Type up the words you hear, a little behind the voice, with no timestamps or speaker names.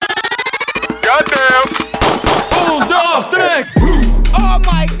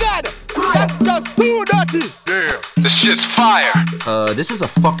shit's fire. This is a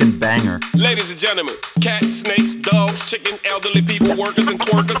fucking banger. Ladies and gentlemen, cats, snakes, dogs, chicken, elderly people, workers and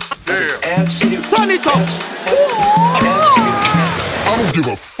twerkers. Damn. Turn it up! I don't give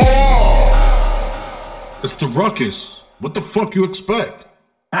a fuck. It's the ruckus. What the fuck you expect?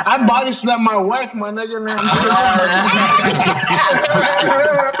 I body slapped my wife, my nigga, man.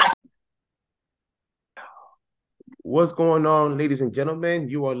 What's going on, ladies and gentlemen?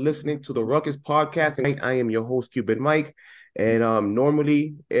 You are listening to the Ruckus Podcast. I am your host, Cuban Mike. And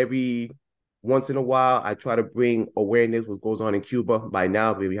normally, every once in a while, I try to bring awareness what goes on in Cuba. By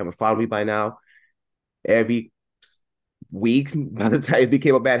now, maybe you haven't followed me by now. Every week, by the time it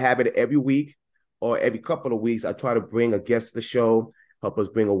became a bad habit, every week or every couple of weeks, I try to bring a guest to the show, help us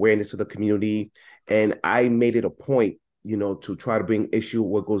bring awareness to the community. And I made it a point, to try to bring issue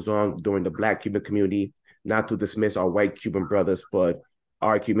what goes on during the Black Cuban community. Not to dismiss our white Cuban brothers, but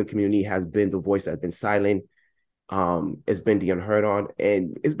our Cuban community has been the voice that's been silent. It's been the unheard on,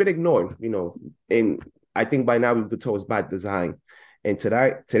 and it's been ignored, And I think by now we've been told it's by design. And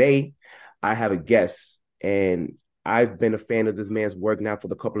today, I have a guest, and I've been a fan of this man's work now for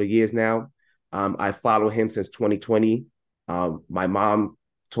a couple of years now. I follow him since 2020. My mom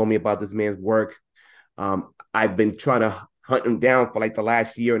told me about this man's work. I've been trying to hunt him down for like the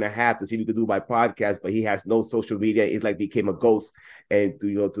last year and a half to see if we could do my podcast, but he has no social media. It like became a ghost. And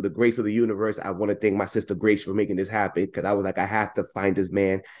to the grace of the universe, I want to thank my sister Grace for making this happen, because I was like, I have to find this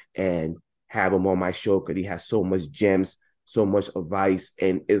man and have him on my show because he has so much gems, so much advice,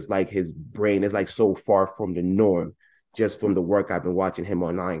 and it's like his brain is like so far from the norm, just from the work I've been watching him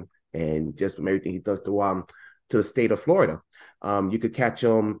online and just from everything he does to the state of Florida. You could catch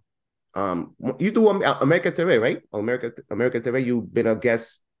him. You do America TV, right? America TV. You've been a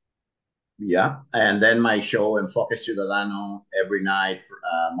guest. Yeah, and then my show Enfoque Ciudadano every night,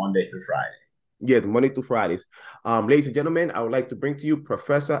 Monday through Friday. Yeah, Monday through Fridays. Ladies and gentlemen, I would like to bring to you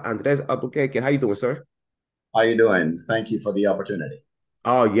Professor Andres Alburquerque. How you doing, sir? How you doing? Thank you for the opportunity.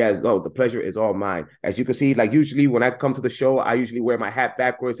 Oh, yes. Oh, the pleasure is all mine. As you can see, like usually when I come to the show, I usually wear my hat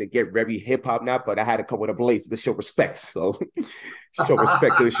backwards and get very hip hop now, but I had to come with a blaze to show respect. So show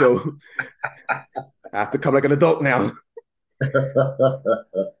respect to the show. I have to come like an adult now.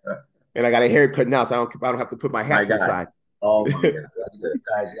 And I got a haircut now, so I don't have to put my hat to the side. Oh my God, that's good.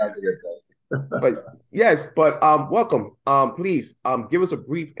 That's a good thing. but welcome. Please give us a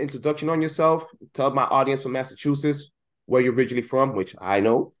brief introduction on yourself. Tell my audience from Massachusetts where you're originally from, which I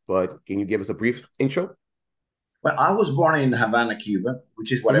know, but can you give us a brief intro? Well, I was born in Havana, Cuba,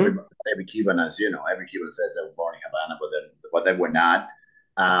 which is what every Cuban, as you know, every Cuban says they were born in Havana, but they were not.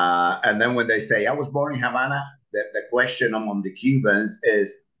 And then when they say I was born in Havana, the question among the Cubans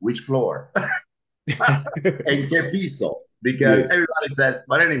is which floor? En qué piso? Because everybody says,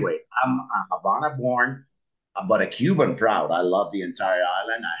 but anyway, I'm a Havana born, but a Cuban proud. I love the entire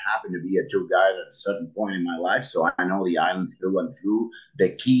island. I happen to be a tour guide at a certain point in my life, so I know the island through and through, the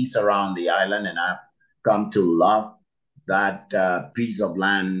keys around the island, and I've come to love that piece of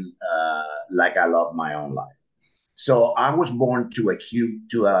land like I love my own life. So I was born to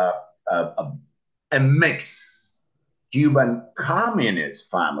a mixed Cuban communist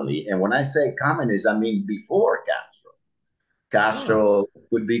family, and when I say communist, I mean before Castro. Castro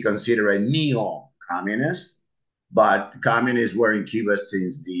would be considered a neo-communist. But communists were in Cuba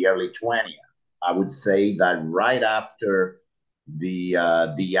since the early 20th. I would say that right after the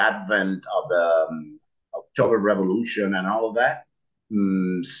advent of the October Revolution and all of that,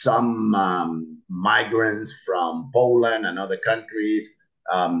 some migrants from Poland and other countries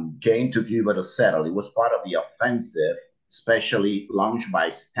came to Cuba to settle. It was part of the offensive, especially launched by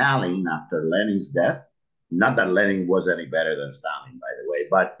Stalin after Lenin's death. Not that Lenin was any better than Stalin, by the way,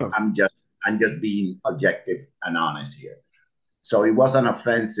 but I'm just being objective and honest here. So it was an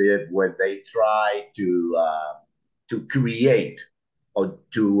offensive where they tried to create or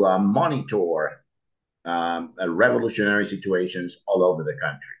to monitor revolutionary situations all over the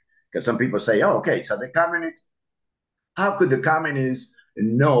country. Because some people say, oh, okay, so the communists, how could the communists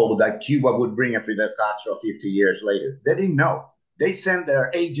know that Cuba would bring a Fidel Castro 50 years later? They didn't know. They sent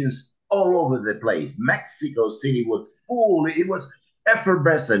their agents all over the place. Mexico City was full. It was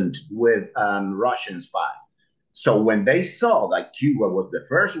effervescent with Russian spies. So when they saw that Cuba was the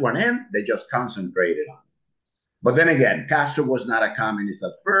first one in, they just concentrated on it. But then again, Castro was not a communist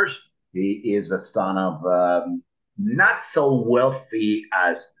at first. He is a son of not so wealthy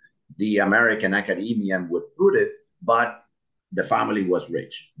as the American academician would put it, but the family was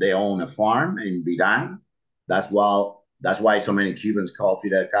rich. They own a farm in Viran. That's why so many Cubans call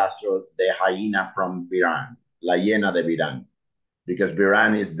Fidel Castro the hyena from Viran, La Hiena de Viran, because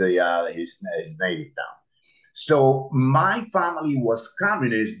Viran is his native town. So my family was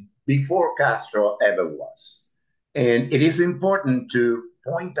communist before Castro ever was. And it is important to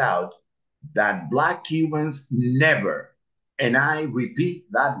point out that Black Cubans never, and I repeat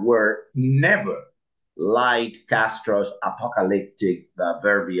that word, never, like Castro's apocalyptic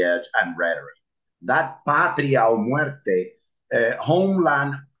verbiage and rhetoric. That patria o muerte,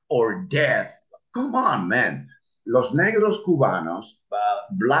 homeland or death. Come on, man. Los negros cubanos,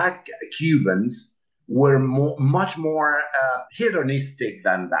 Black Cubans, were much more hedonistic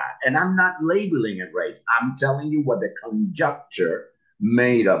than that. And I'm not labeling it race. I'm telling you what the conjuncture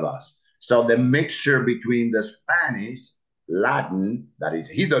made of us. So the mixture between the Spanish, Latin, that is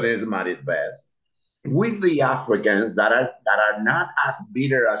hedonism at its best, with the Africans that are not as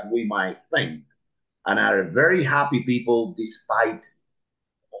bitter as we might think and are very happy people despite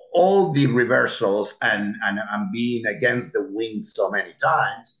all the reversals and being against the wind so many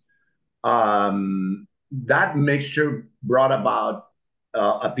times. That mixture brought about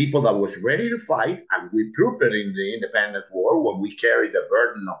a people that was ready to fight, and we proved it in the independence war when we carried the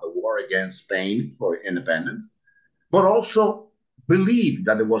burden of the war against Spain for independence, but also believed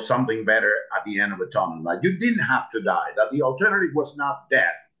that there was something better at the end of the tunnel, that you didn't have to die, that the alternative was not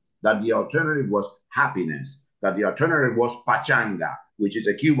death, that the alternative was happiness, that the alternative was pachanga, which is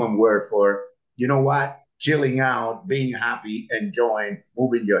a Cuban word for, you know what, chilling out, being happy, enjoying,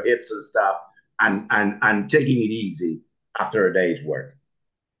 moving your hips and stuff, and taking it easy after a day's work.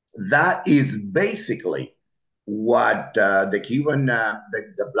 That is basically what the Cuban,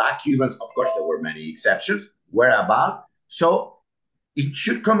 the Black Cubans, of course, there were many exceptions, were about. So it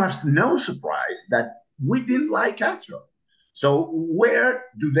should come as no surprise that we didn't like Castro. So where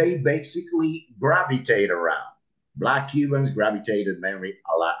do they basically gravitate around? Black Cubans gravitated mainly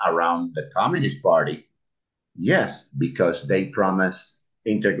around the Communist Party. Yes, because they promise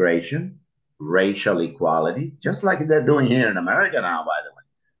integration, racial equality, just like they're doing here in America now, by the way.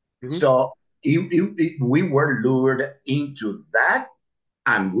 Mm-hmm. So we were lured into that,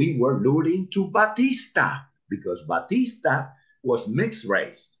 and we were lured into Batista, because Batista was mixed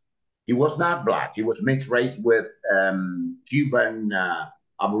race. He was not Black. He was mixed race with Cuban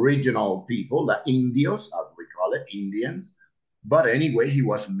Aboriginal people, the Indios, as we call it, Indians. But anyway, he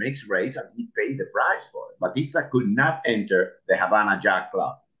was mixed race, and he paid the price for it. Batista could not enter the Havana Jack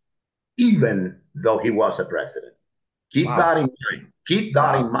Club, even though he was a president. Keep that in mind. Keep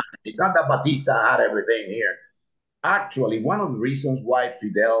that in mind. It's not that Batista had everything here. Actually, one of the reasons why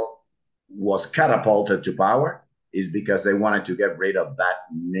Fidel was catapulted to power is because they wanted to get rid of that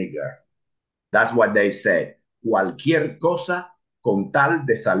nigger. That's what they said. Cualquier cosa con tal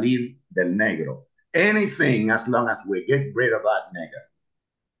de salir del negro. Anything as long as we get rid of that nigger.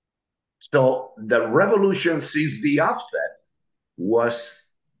 So the revolution since the offset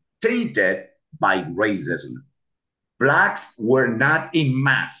was tainted by racism. Blacks were not in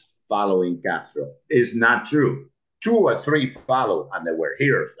mass following Castro. It's not true. 2 or 3 followed, and they were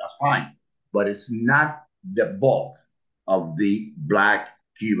heroes. That's fine. But it's not the bulk of the Black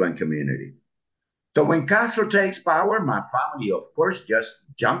Cuban community. So when Castro takes power, my family, of course, just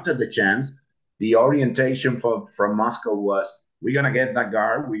jumped at the chance. The orientation from Moscow was, we're going to get that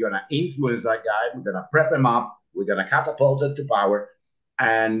guy. We're going to influence that guy. We're going to prep him up. We're going to catapult him to power.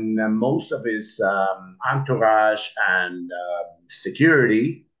 And most of his entourage and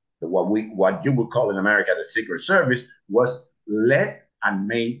security, what you would call in America the Secret Service, was led and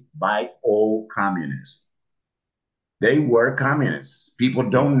made by all communists. They were communists. People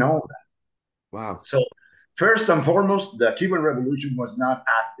don't know that. Wow. So first and foremost, the Cuban Revolution was not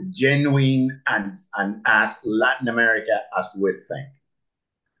as genuine and as Latin America as we think.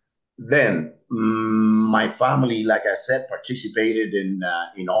 Then my family, like I said, participated in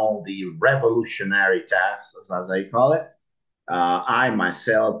all the revolutionary tasks, as I call it. I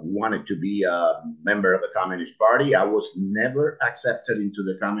myself wanted to be a member of the Communist Party. I was never accepted into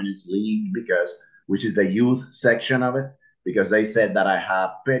the Communist League, which is the youth section of it, because they said that I have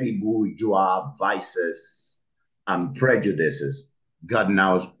petty bourgeois vices and prejudices. God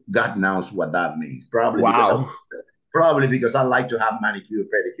knows what that means. Probably because I like to have manicure,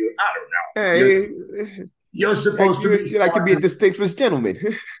 pedicure. I don't know. Hey, you're supposed to be. You like to be a distinguished gentleman.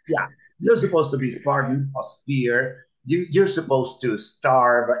 Yeah, you're supposed to be Spartan, austere. You're supposed to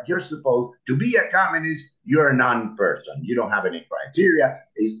starve. You're supposed to be a communist. You're a non-person. You don't have any criteria.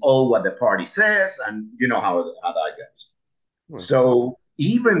 It's all what the party says, and you know how that goes. So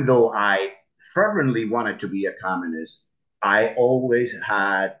even though I fervently wanted to be a communist, I always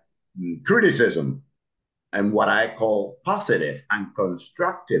had criticism, and what I call positive and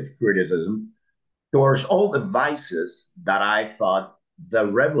constructive criticism towards all the vices that I thought the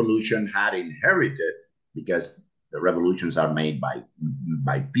revolution had inherited because the revolutions are made by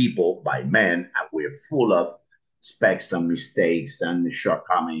people, by men, and we're full of specks and mistakes and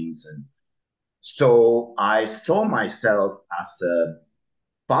shortcomings. And so I saw myself as a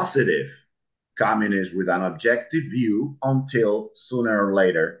positive communist with an objective view until sooner or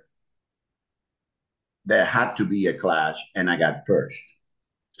later there had to be a clash and I got purged.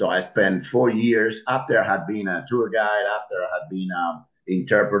 So I spent 4 years after I had been a tour guide, after I had been an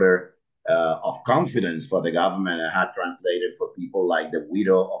interpreter of confidence for the government. I had translated for people like the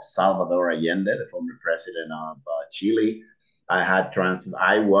widow of Salvador Allende, the former president of Chile.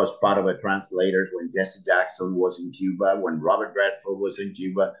 I was part of the translators when Jesse Jackson was in Cuba, when Robert Redford was in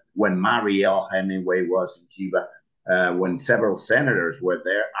Cuba, when Mariel Hemingway was in Cuba, when several senators were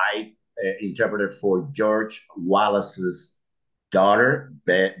there. I interpreted for George Wallace's daughter,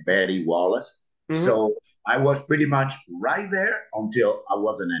 Betty Wallace. Mm-hmm. So I was pretty much right there until I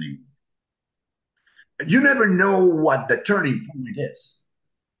wasn't anymore. You never know what the turning point is,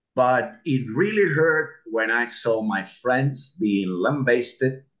 but it really hurt when I saw my friends being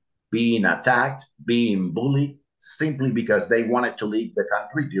lambasted, being attacked, being bullied, simply because they wanted to leave the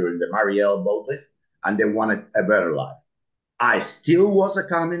country during the Mariel boat lift and they wanted a better life. I still was a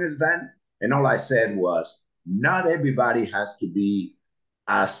communist then, and all I said was, not everybody has to be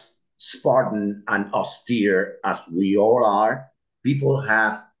as Spartan and austere as we all are. People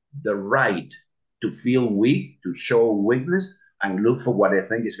have the right to feel weak, to show weakness, and look for what they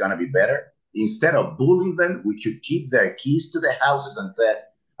think is going to be better. Instead of bullying them, we should keep their keys to the houses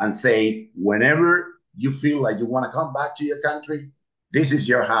and say, whenever you feel like you want to come back to your country, this is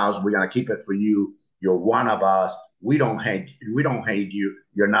your house. We're going to keep it for you. You're one of us. We don't hate you.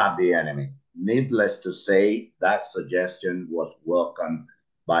 You're not the enemy. Needless to say, that suggestion was welcomed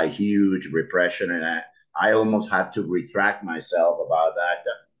by huge repression, and I almost had to retract myself about that.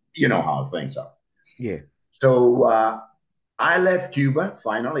 You know how things are. Yeah. So I left Cuba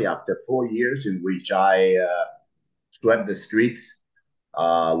finally after 4 years in which I swept the streets,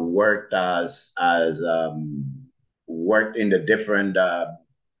 worked worked in the different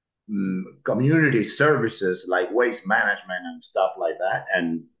community services like waste management and stuff like that.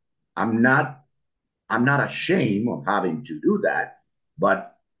 And I'm not ashamed of having to do that,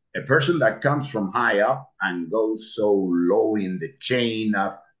 but a person that comes from high up and goes so low in the chain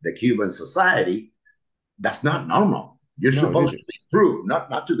of the Cuban society, that's not normal. You're supposed to improve,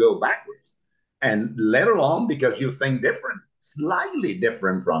 not to go backwards. And let alone because you think different, slightly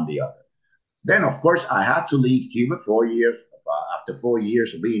different from the other. Then, of course, I had to leave Cuba 4 years, after 4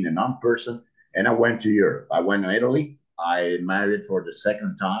 years of being a non-person, and I went to Europe. I went to Italy. I married for the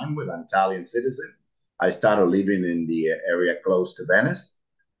second time with an Italian citizen. I started living in the area close to Venice.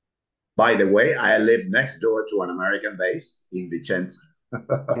 By the way, I lived next door to an American base in Vicenza.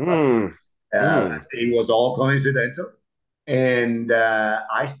 It was all coincidental. And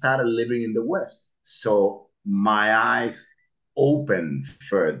I started living in the West. So my eyes opened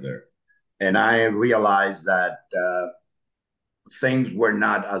further. And I realized that things were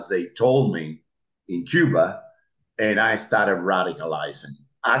not as they told me in Cuba. And I started radicalizing.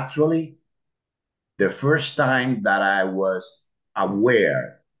 Actually, the first time that I was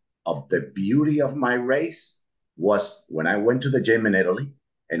aware of the beauty of my race was when I went to the gym in Italy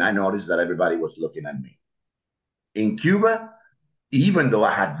and I noticed that everybody was looking at me. In Cuba, even though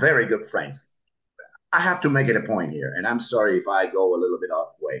I had very good friends, I have to make it a point here, and I'm sorry if I go a little bit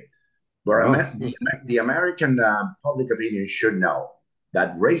off way, but the American public opinion should know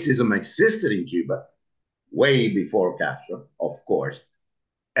that racism existed in Cuba way before Castro, of course,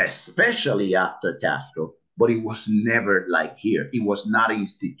 especially after Castro, but it was never like here. It was not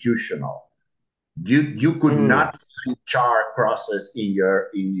institutional. You could not find char crosses in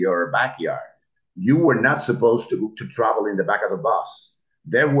your backyard. You were not supposed to travel in the back of the bus.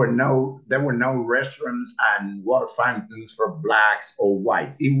 There were no restaurants and water fountains for blacks or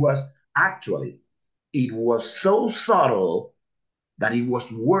whites. It was so subtle that it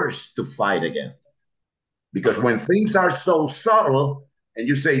was worse to fight against it. Because when things are so subtle and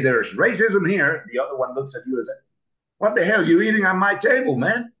you say there's racism here, the other one looks at you and says, what the hell are you eating at my table,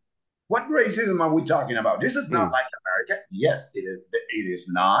 man? What racism are we talking about? This is not like America. Yes, it is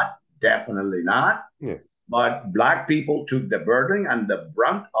not. Definitely not. Yeah. But Black people took the burden and the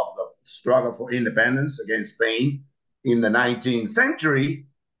brunt of the struggle for independence against Spain in the 19th century.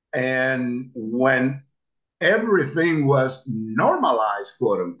 And when everything was normalized,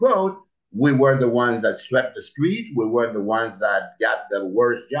 quote unquote, we were the ones that swept the streets. We were the ones that got the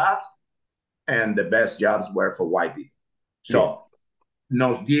worst jobs. And the best jobs were for white people. So,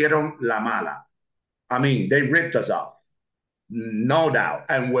 nos dieron la mala. I mean, they ripped us off. No doubt.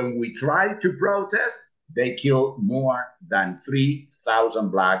 And when we tried to protest, they killed more than 3,000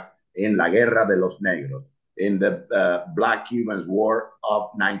 blacks in La Guerra de los Negros, in the Black Cubans War of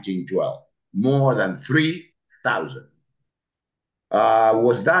 1912. More than 3,000.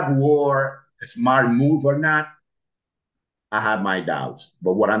 Was that war a smart move or not? I have my doubts.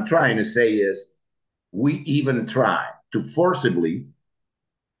 But what I'm trying to say is we even tried to forcibly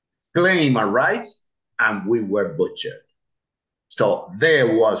claim our rights and we were butchered. So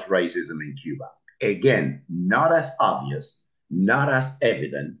there was racism in Cuba. Again, not as obvious, not as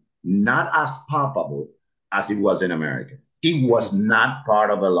evident, not as palpable as it was in America. It was not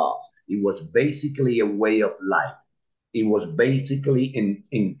part of the laws. It was basically a way of life. It was basically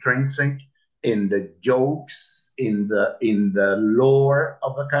intrinsic in the jokes, in the lore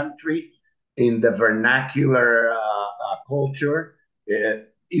of the country, in the vernacular culture.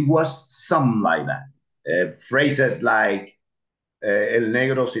 It was something like that. Phrases like el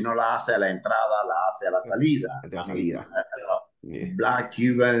negro si no la hace a la entrada, la hace a la salida. Black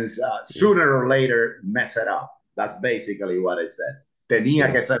Cubans sooner or later mess it up. That's basically what it said.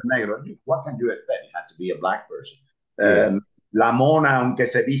 Tenía que ser negro. What can you expect? It had to be a black person. La mona, aunque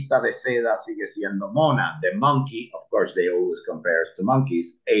se vista de seda, sigue siendo mona. The monkey, of course, they always compare us to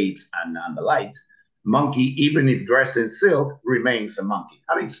monkeys, apes, and the likes. Monkey, even if dressed in silk, remains a monkey.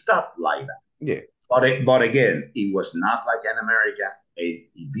 I mean, stuff like that. Yeah. But again, it was not like in America. If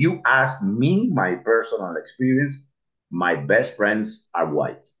you ask me, my personal experience, my best friends are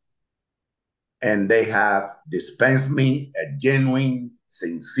white. And they have dispensed me a genuine,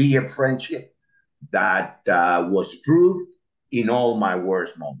 sincere friendship that was proved in all my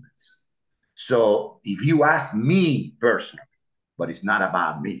worst moments. So if you ask me personally, but it's not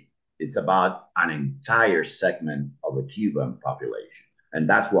about me, it's about an entire segment of the Cuban population. And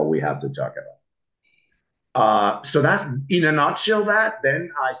that's what we have to talk about. So that's in a nutshell that.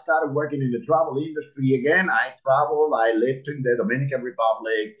 Then I started working in the travel industry again. I traveled, I lived in the Dominican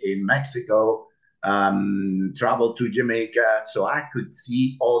Republic, in Mexico, traveled to Jamaica. So I could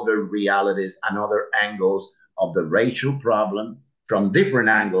see other realities and other angles of the racial problem from different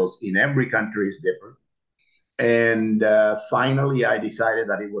angles. In every country is different. And finally, I decided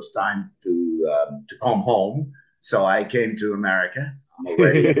that it was time to come home. So I came to America. I'm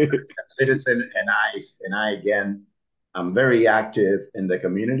already a citizen, and I again, I'm very active in the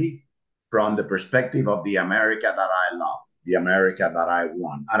community from the perspective of the America that I love, the America that I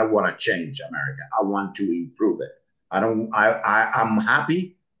want. I don't want to change America. I want to improve it. I'm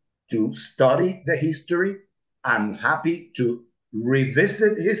happy to study the history. I'm happy to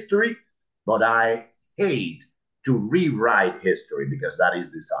revisit history, but I hate to rewrite history because that is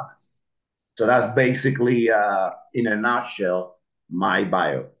dishonest. So that's basically, in a nutshell, my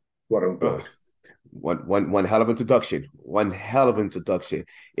bio, quote unquote. One hell of introduction. One hell of introduction.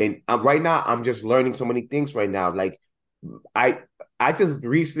 And right now, I'm just learning so many things right now. Like I just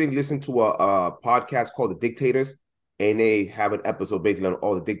recently listened to a podcast called The Dictators, and they have an episode basically on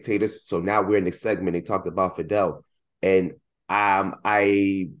all the dictators. So now we're in the segment. They talked about Fidel, and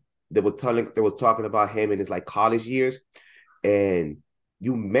they was talking about him in his like college years, and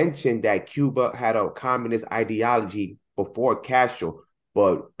you mentioned that Cuba had a communist ideology before Castro,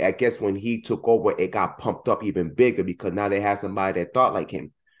 but I guess when he took over, it got pumped up even bigger because now they had somebody that thought like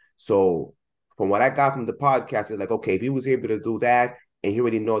him. So from what I got from the podcast, it's like, okay, if he was able to do that, and he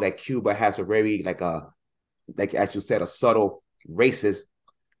already know that Cuba has a very like as you said, a subtle racist,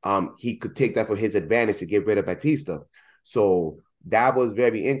 he could take that for his advantage to get rid of Batista. So that was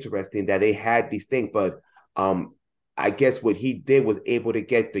very interesting that they had these things, but I guess what he did was able to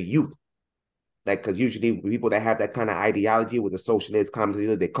get the youth, like, because usually people that have that kind of ideology with the socialist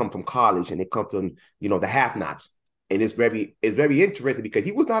communist, they come from college and they come from, the have-nots. And it's very interesting because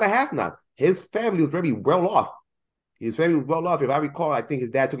he was not a have-not. His family was very well off. He was very well off. If I recall, I think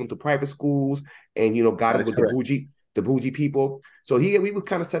his dad took him to private schools and, got him with the bougie people. So he was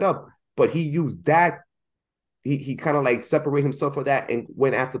kind of set up, but he used that. He kind of like separated himself from that and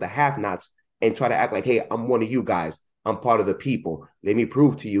went after the have-nots and try to act like, hey, I'm one of you guys. I'm part of the people. Let me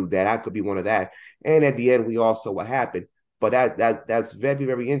prove to you that I could be one of that. And at the end, we all saw what happened. But that's very,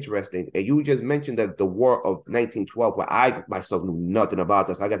 very interesting. And you just mentioned that the War of 1912, where I myself knew nothing about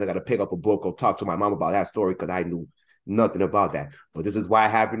this. I guess I got to pick up a book or talk to my mom about that story because I knew nothing about that. But this is why I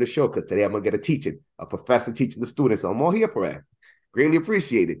have you on the show, because today I'm going to get a professor teaching the students. So I'm all here for that. Greatly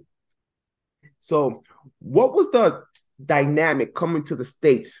appreciated. So what was the dynamic coming to the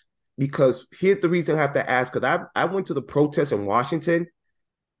States? Because here's the reason I have to ask, because I went to the protest in Washington,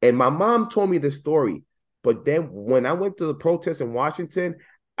 and my mom told me this story. But then when I went to the protest in Washington,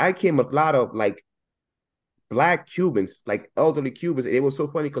 I came a lot of like Black Cubans, like elderly Cubans. And it was so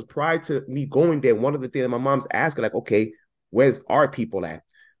funny because prior to me going there, one of the things that my mom's asking, like, okay, where's our people at?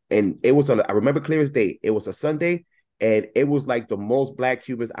 And it was I remember clear as day. It was a Sunday, and it was like the most Black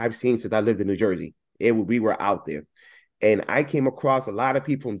Cubans I've seen since I lived in New Jersey. We were out there. And I came across a lot of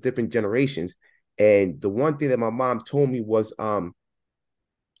people from different generations. And the one thing that my mom told me was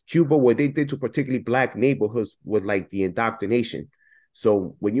Cuba, what they did to particularly Black neighborhoods was like the indoctrination.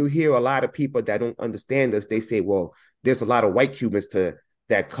 So when you hear a lot of people that don't understand us, they say, well, there's a lot of white Cubans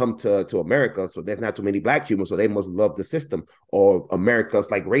that come to America, so there's not too many Black Cubans, so they must love the system, or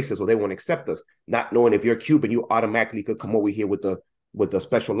America's like racist, so they won't accept us. Not knowing if you're Cuban, you automatically could come over here with the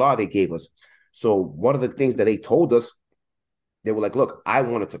special law they gave us. So one of the things that they told us, they were like, look, I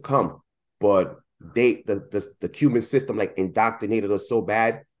wanted to come, but the Cuban system like indoctrinated us so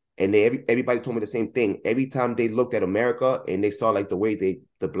bad. And everybody told me the same thing. Every time they looked at America and they saw like the way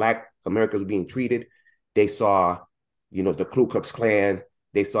the Black Americans were being treated, they saw, the Ku Klux Klan,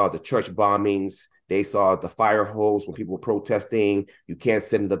 they saw the church bombings, they saw the fire hose when people were protesting. You can't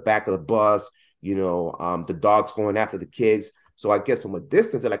sit in the back of the bus, the dogs going after the kids. So I guess from a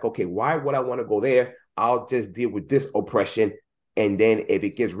distance, they're like, okay, why would I want to go there? I'll just deal with this oppression. And then if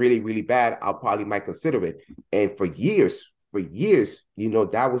it gets really, really bad, I'll probably might consider it. And for years,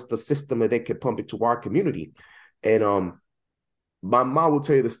 that was the system that they could pump into our community. And my mom will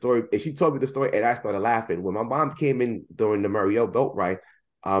tell you the story, and she told me the story, and I started laughing. When my mom came in during the Mariel Belt Ride,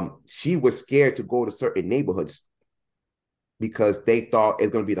 she was scared to go to certain neighborhoods because they thought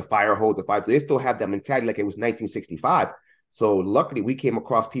it's going to be the fire hose, the fire. They still have that mentality like it was 1965. So luckily, we came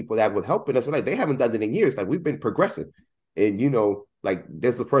across people that were helping us. Like, they haven't done it in years. Like, we've been progressive. And, like,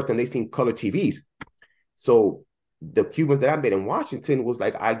 this is the first time they've seen color TVs. So the Cubans that I met in Washington was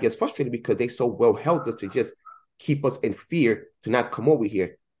like, I guess, frustrated because they so well helped us to just keep us in fear to not come over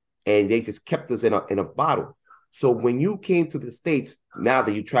here. And they just kept us in a bottle. So when you came to the States, now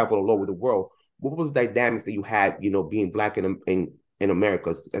that you travel all over the world, what was the dynamics that you had, being Black in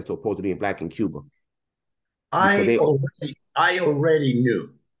America as opposed to being Black in Cuba? I already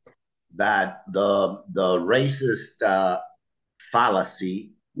knew that the racist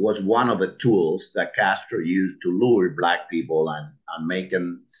fallacy was one of the tools that Castro used to lure Black people and make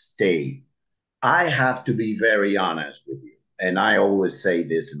them stay. I have to be very honest with you, and I always say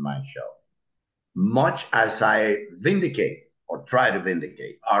this in my show. Much as I vindicate or try to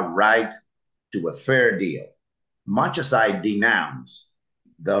vindicate our right to a fair deal, much as I denounce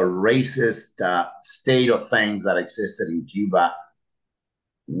the racist state of things that existed in Cuba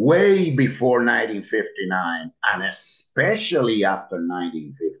way before 1959, and especially after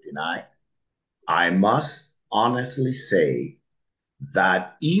 1959, I must honestly say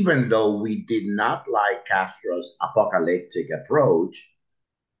that even though we did not like Castro's apocalyptic approach,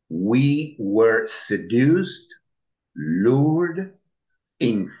 we were seduced, lured,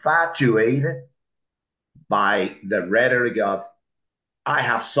 infatuated by the rhetoric of, I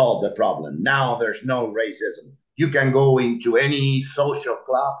have solved the problem. Now there's no racism. You can go into any social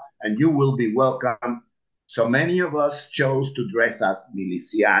club and you will be welcome. So many of us chose to dress as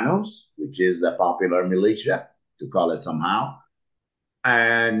milicianos, which is the popular militia, to call it somehow,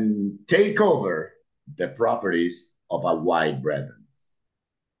 and take over the properties of our white brethren.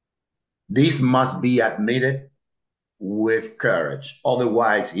 This must be admitted with courage.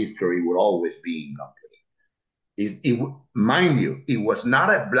 Otherwise, history will always be incomplete. Mind you, it was not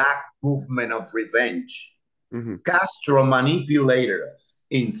a Black movement of revenge. Mm-hmm. Castro manipulated us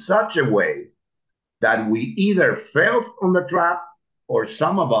in such a way that we either fell on the trap, or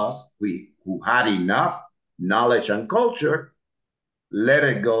some of us who had enough knowledge and culture let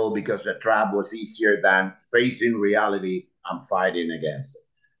it go because the trap was easier than facing reality and fighting against it.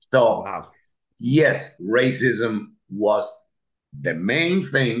 So, wow. Yes, racism was the main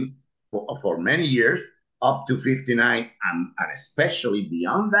thing for many years, up to 59, and especially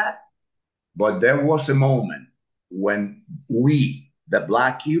beyond that. But there was a moment when we, the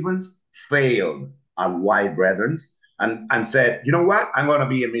Black Cubans, failed our white brethren and said, you know what? I'm going to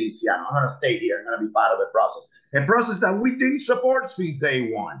be a miliciano. I'm going to stay here. I'm going to be part of the process. A process that we didn't support since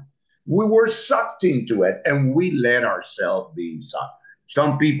day one. We were sucked into it, and we let ourselves be sucked.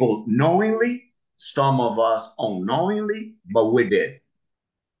 Some people knowingly, some of us unknowingly, but we did.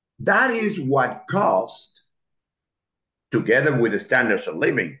 That is what caused, together with the standards of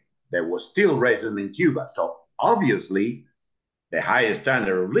living, there was still racism in Cuba. So obviously, the highest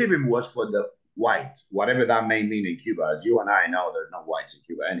standard of living was for the whites, whatever that may mean in Cuba. As you and I know, there's no whites in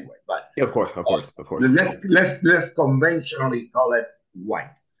Cuba anyway. But yeah, of course. Let's conventionally call it white.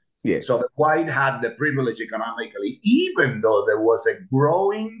 Yeah. So the white had the privilege economically, even though there was a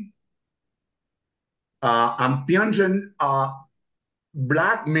growing and Pyongyang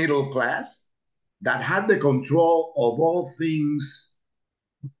black middle class that had the control of all things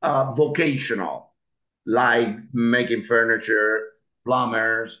vocational, like making furniture,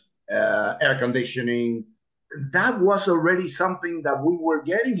 plumbers, air conditioning. That was already something that we were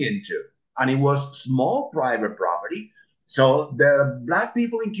getting into, and it was small private property. So the black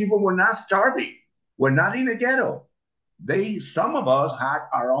people in Cuba were not starving. We're not in a ghetto. Some of us had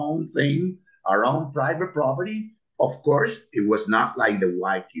our own thing, our own private property. Of course, it was not like the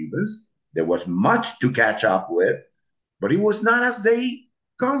white Cubans. There was much to catch up with, but it was not as they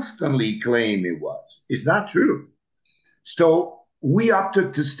constantly claim it was. It's not true. So we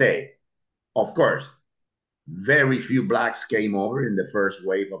opted to stay. Of course, very few blacks came over in the first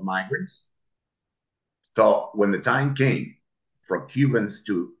wave of migrants. So when the time came for Cubans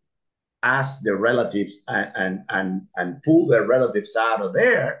to ask their relatives and pull their relatives out of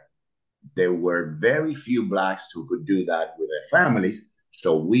there were very few blacks who could do that with their families.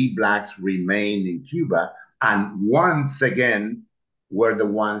 So we blacks remained in Cuba, and once again were the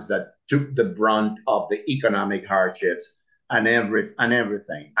ones that took the brunt of the economic hardships and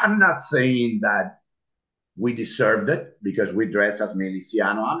everything. I'm not saying that we deserved it because we dress as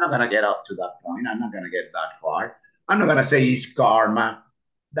miliciano. I'm not going to get up to that point. I'm not going to get that far. I'm not going to say it's karma.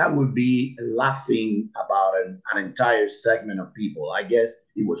 That would be laughing about an entire segment of people. I guess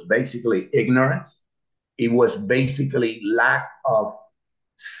it was basically ignorance. It was basically lack of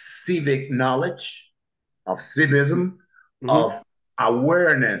civic knowledge, of civism, of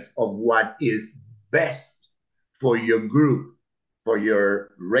awareness of what is best for your group, for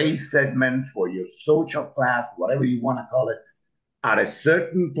your race segment, for your social class, whatever you want to call it, at a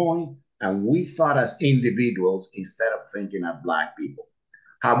certain point. And we thought as individuals instead of thinking as black people.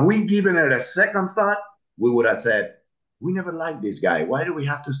 Have we given it a second thought, we would have said, we never liked this guy. Why do we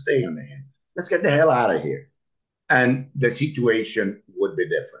have to stay under him? Let's get the hell out of here. And the situation would be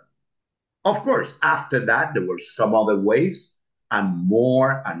different. Of course, after that, there were some other waves, and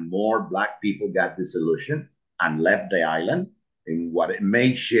more black people got disillusioned and left the island in what a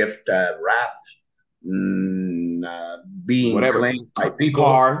makeshift raft being Whatever claimed by people.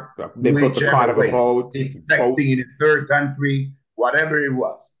 Car, they put the car of a boat. Infecting in a third country, whatever it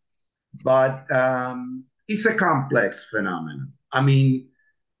was. But it's a complex phenomenon. I mean,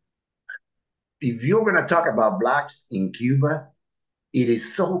 if you're going to talk about blacks in Cuba, it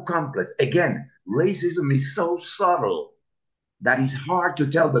is so complex. Again, racism is so subtle that it's hard to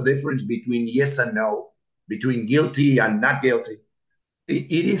tell the difference between yes and no, between guilty and not guilty.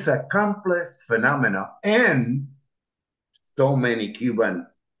 It is a complex phenomenon, and so many Cuban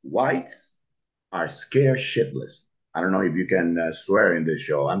whites are scared shitless. I don't know if you can swear in this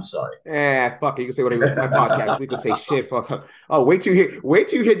show. I'm sorry. Fuck it. You can say whatever. It's my podcast. We can say shit. Fuck. Oh, wait till you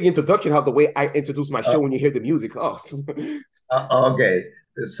hear the introduction. How the way I introduce my show when you hear the music. Oh. Okay.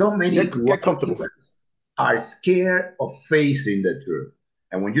 So many get comfortable. Cubans are scared of facing the truth.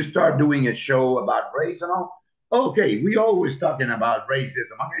 And when you start doing a show about race and all, okay, we always talking about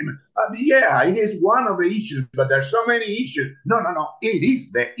racism. I mean, yeah, it is one of the issues, but there's so many issues. No. It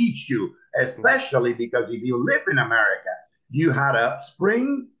is the issue, especially because if you live in America, you had a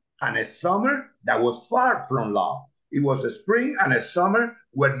spring and a summer that was far from love. It was a spring and a summer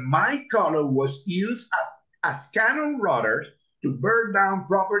when my color was used as cannon rodders to burn down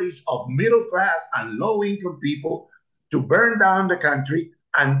properties of middle class and low income people, to burn down the country,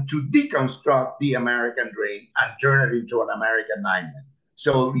 and to deconstruct the American dream and turn it into an American nightmare.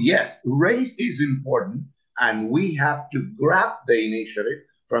 So yes, race is important, and we have to grab the initiative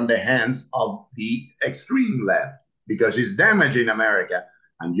from the hands of the extreme left because it's damaging America.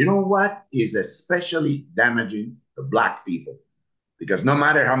 And you know what is especially damaging the black people? Because no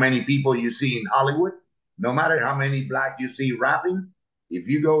matter how many people you see in Hollywood, no matter how many blacks you see rapping, if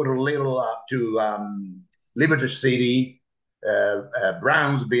you go to Liberty City,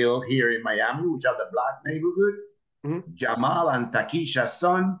 Brownsville here in Miami, which are the black neighborhood, Jamal and Takisha's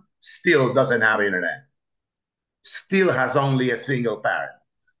son still doesn't have internet, still has only a single parent,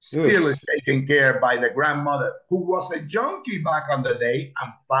 still is taken care by the grandmother who was a junkie back on the day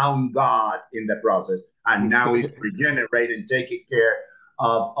and found God in the process. And now he's regenerating, taking care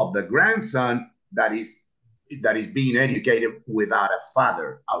of the grandson that is being educated without a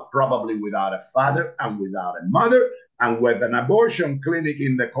father, or probably without a father and without a mother, and with an abortion clinic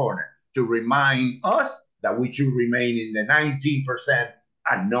in the corner to remind us that we should remain in the 19%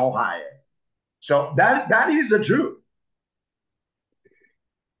 and no higher. So that is the truth.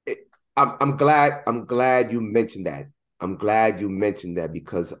 I'm glad you mentioned that. I'm glad you mentioned that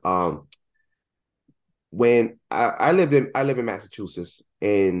because when I live in Massachusetts,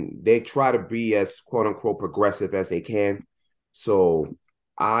 and they try to be as quote unquote progressive as they can. So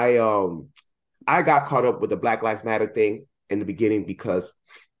I got caught up with the Black Lives Matter thing in the beginning because,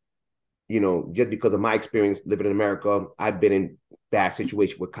 just because of my experience living in America, I've been in bad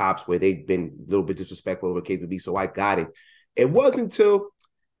situations with cops where they've been a little bit disrespectful, whatever the case would be. So I got it. It wasn't until,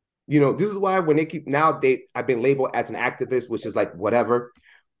 this is why when I've been labeled as an activist, which is like whatever.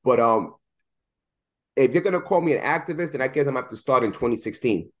 But if you're gonna call me an activist, then I guess I'm gonna have to start in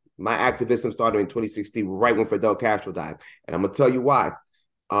 2016. My activism started in 2016, right when Fidel Castro died, and I'm gonna tell you why.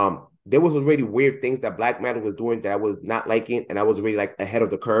 There was already weird things that Black Matter was doing that I was not liking, and I was already like ahead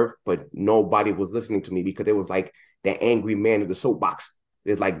of the curve, but nobody was listening to me because it was like the angry man in the soapbox.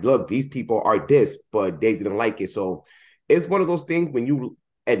 It's like, look, these people are this, but they didn't like it. So it's one of those things when you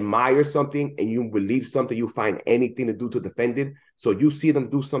admire something and you believe something, you find anything to do to defend it. So you see them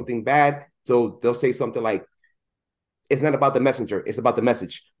do something bad, so they'll say something like, it's not about the messenger, it's about the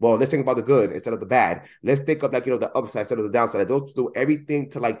message. Well, let's think about the good instead of the bad. Let's think of the upside instead of the downside. They'll do everything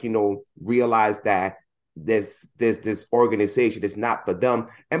to realize that this organization is not for them.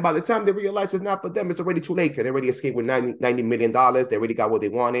 And by the time they realize it's not for them, it's already too late because they already escaped with $90 million. They already got what they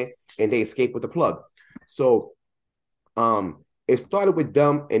wanted and they escaped with the plug. So it started with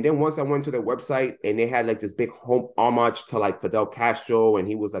them, and then once I went to their website and they had like this big homage to like Fidel Castro, and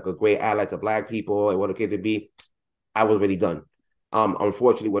he was like a great ally to Black people and what it could be, I was already done.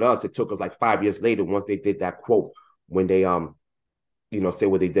 Unfortunately, with us, it took us like 5 years later once they did that quote when they say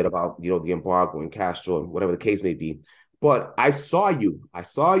what they did about the embargo and Castro and whatever the case may be. But I saw you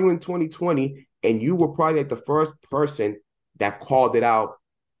in 2020, and you were probably like the first person that called it out.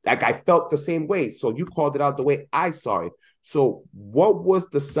 Like I felt the same way, so you called it out the way I saw it. So what was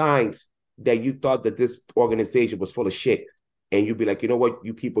the signs that you thought that this organization was full of shit, and you'd be like, you know what,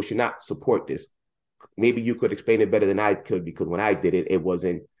 you people should not support this? Maybe you could explain it better than I could, because when I did it, it was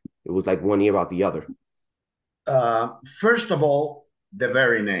like one ear out the other. First of all, the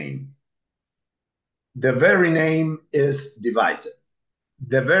very name. The very name is divisive.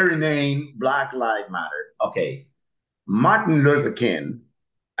 The very name, Black Lives Matter. Okay, Martin Luther King,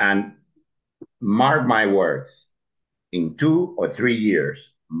 and mark my words, in 2 or 3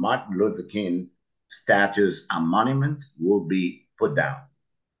 years, Martin Luther King statues and monuments will be put down.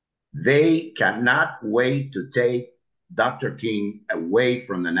 They cannot wait to take Dr. King away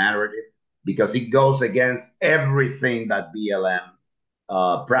from the narrative because it goes against everything that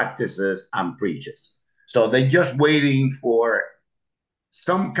BLM practices and preaches. So they're just waiting for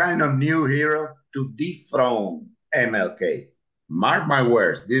some kind of new hero to dethrone MLK. Mark my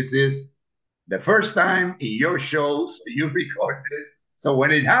words, this is the first time in your shows you record this. So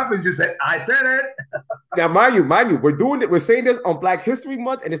when it happens, you say, I said it. Now, mind you, we're doing it. We're saying this on Black History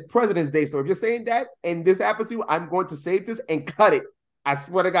Month and it's President's Day. So if you're saying that and this happens to you, I'm going to save this and cut it. I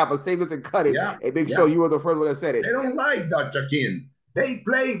swear to God, but save this and cut it and make sure you were the first one that said it. They don't like Dr. King. They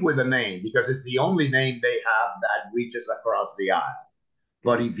play with the name because it's the only name they have that reaches across the aisle.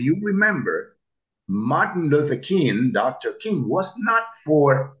 But if you remember, Martin Luther King, Dr. King, was not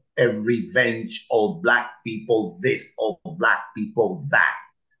for a revenge of Black people this or Black people that.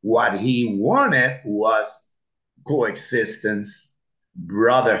 What he wanted was coexistence,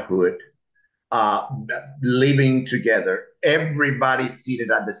 brotherhood, living together, everybody seated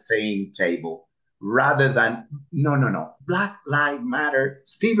at the same table, rather than, no, Black Lives Matter.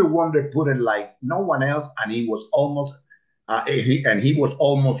 Stevie Wonder put it like no one else, and he was almost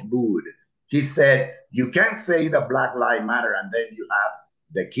booed. He said, you can't say that Black Lives Matter and then you have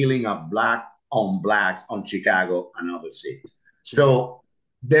the killing of Blacks on Chicago and other cities. So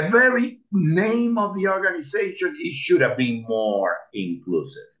the very name of the organization, it should have been more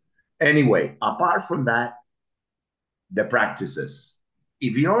inclusive. Anyway, apart from that, the practices.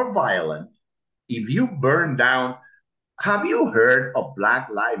 If you're violent, if you burn down, have you heard of Black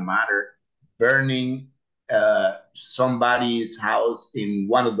Lives Matter burning somebody's house in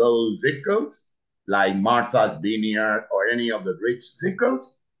one of those zip codes, like Martha's Vineyard or any of the rich zip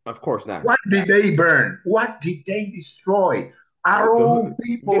codes? Of course not. What did they burn? What did they destroy? Our own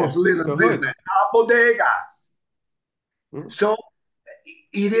people's little business, our bodegas. So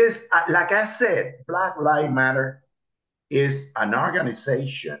it is, like I said, Black Lives Matter is an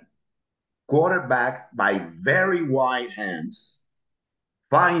organization quarterbacked by very white hands,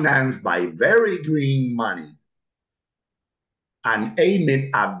 financed by very green money, and aiming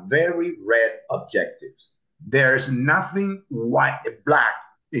at very red objectives. There's nothing black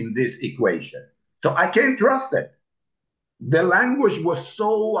in this equation. So I can't trust it. The language was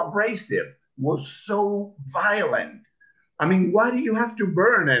so abrasive, was so violent. I mean, why do you have to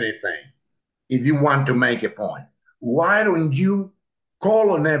burn anything if you want to make a point? Why don't you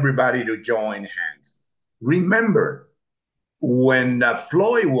call on everybody to join hands. Remember, when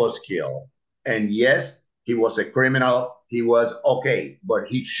Floyd was killed, and yes, he was a criminal, he was okay, but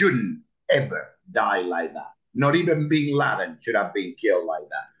he shouldn't ever die like that. Not even Bin Laden should have been killed like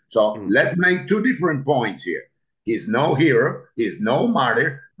that. So let's make two different points here. He's no hero, he's no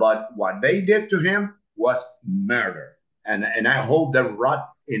martyr, but what they did to him was murder. And I hope they rot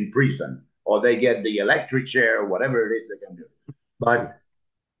in prison or they get the electric chair or whatever it is they can do.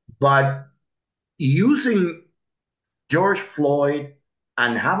 But using George Floyd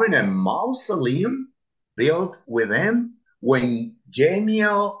and having a mausoleum built with him when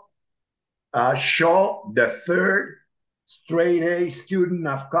Jamil Shaw, the third straight A student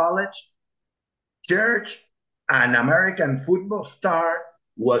of college, church, an American football star,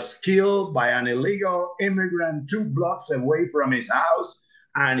 was killed by an illegal immigrant 2 blocks away from his house.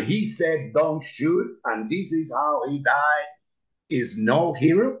 And he said, don't shoot. And this is how he died. Is no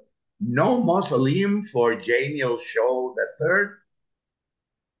hero, no mausoleum for Jamil Shaw III,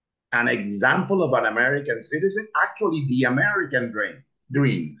 an example of an American citizen, actually the American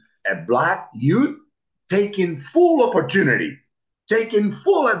dream, a Black youth taking full opportunity, taking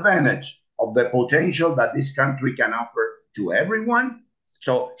full advantage of the potential that this country can offer to everyone.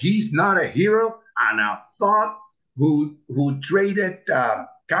 So he's not a hero and a thought who traded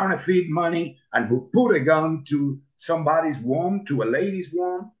counterfeit money and who put a gun to somebody's womb, to a lady's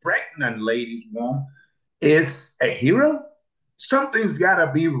womb, pregnant lady's womb, is a hero. Something's got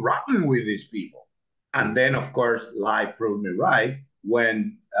to be rotten with these people. And then, of course, life proved me right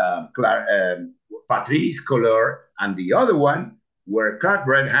when Patrice Couleur and the other one were caught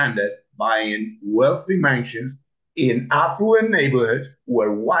red-handed buying wealthy mansions in affluent neighborhoods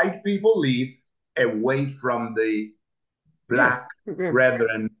where white people live, away from the Black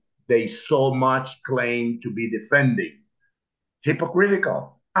brethren they so much claim to be defending.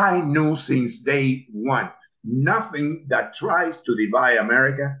 Hypocritical. I knew since day one, nothing that tries to divide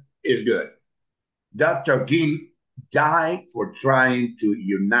America is good. Dr. King died for trying to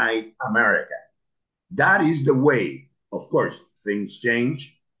unite America. That is the way. Of course, things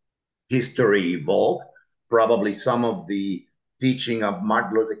change. History evolved. Probably some of the teaching of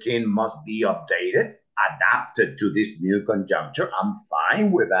Martin Luther King must be updated, adapted to this new conjuncture. I'm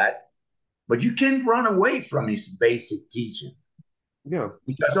fine with that. But you can't run away from his basic teaching. Yeah.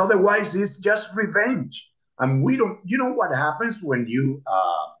 Because otherwise it's just revenge. And we don't, you know what happens when you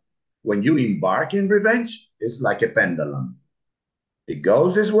embark in revenge? It's like a pendulum. It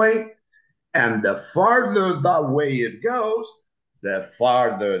goes this way, and the farther that way it goes, the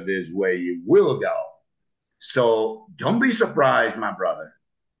farther this way it will go. So don't be surprised, my brother,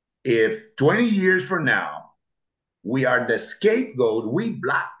 if 20 years from now, we are the scapegoat, we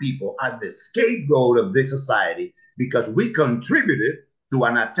Black people are the scapegoat of this society because we contributed to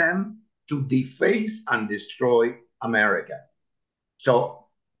an attempt to deface and destroy America. So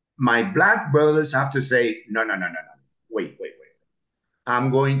my Black brothers have to say, no. Wait.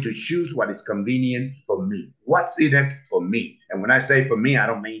 I'm going to choose what is convenient for me. What's in it for me? And when I say for me, I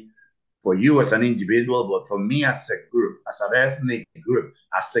don't mean for you as an individual, but for me as a group, as an ethnic group,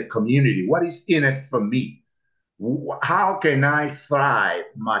 as a community. What is in it for me? How can I thrive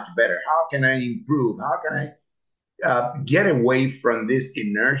much better? How can I improve? How can I get away from this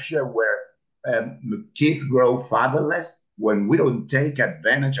inertia where kids grow fatherless when we don't take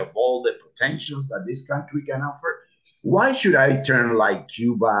advantage of all the potentials that this country can offer? Why should I turn like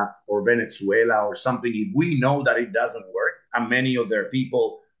Cuba or Venezuela or something if we know that it doesn't work and many of their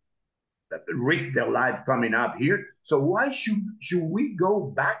people risk their life coming up here? So why should we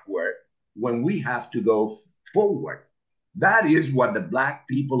go backward when we have to go forward? That is what the Black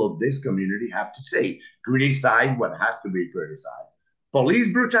people of this community have to say. Criticize what has to be criticized.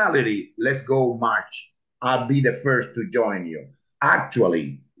 Police brutality, let's go march. I'll be the first to join you.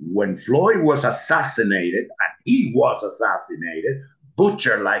 Actually, when Floyd was assassinated, and he was assassinated,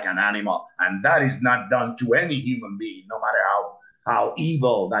 butchered like an animal, and that is not done to any human being, no matter how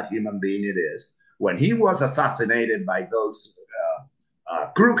evil that human being it is. When he was assassinated by those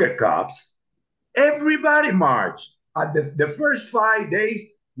crooked cops, everybody marched. At the first 5 days,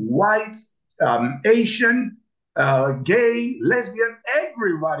 white, Asian, gay, lesbian,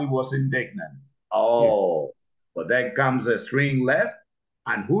 everybody was indignant. But then comes a string left,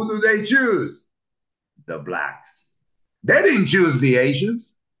 and who do they choose? The Blacks. They didn't choose the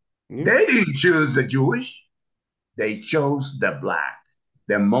Asians. They didn't choose the Jewish. They chose the Black,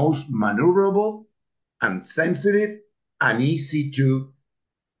 the most maneuverable and sensitive and easy to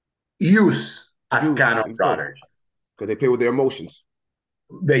use as cannon fodder. Because they play with their emotions.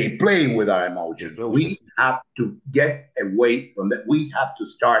 They play with our emotions. We Emotions. have to get away from that. We have to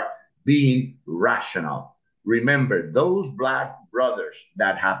start being rational. Remember, those black brothers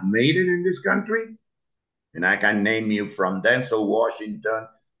that have made it in this country, and I can name you from Denzel Washington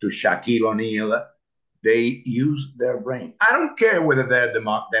to Shaquille O'Neal, they use their brain. I don't care whether they're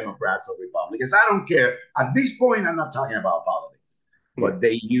Democrats or Republicans. I don't care. At this point, I'm not talking about politics, Yeah. but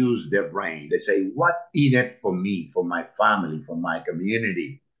they use their brain. They say, what's in it for me, for my family, for my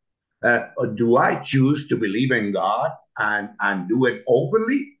community? Do I choose to believe in God and do it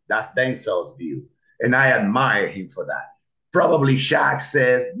openly? That's Denzel's view. And I admire him for that. Probably Shaq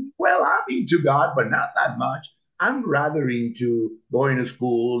says, well, I'm into God, but not that much. I'm rather into going to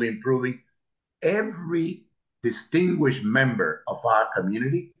school, improving. Every distinguished member of our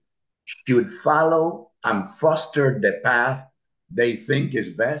community should follow and foster the path they think is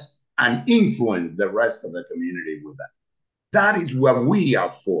best and influence the rest of the community with that. That is what we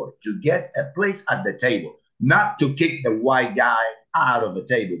are for, to get a place at the table, not to kick the white guy out of the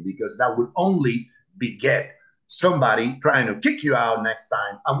table, because that would only beget somebody trying to kick you out next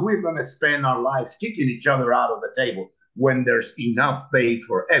time. And we're going to spend our lives kicking each other out of the table when there's enough space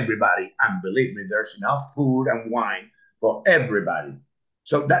for everybody. And believe me, there's enough food and wine for everybody.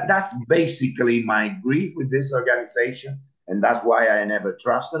 So that's basically my grief with this organization. And that's why I never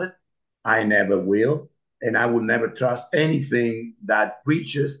trusted it. I never will. And I will never trust anything that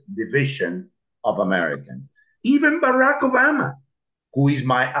preaches division of Americans. Even Barack Obama, who is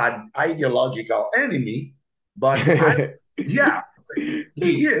my ideological enemy, but yeah,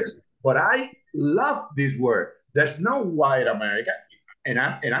 he is. But I love this word. There's no white America, and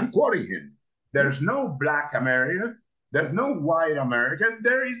I'm quoting him. There's no black America. There's no white America.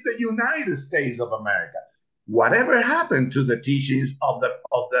 There is the United States of America. Whatever happened to the teachings of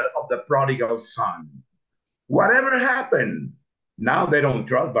the prodigal son? Whatever happened? Now they don't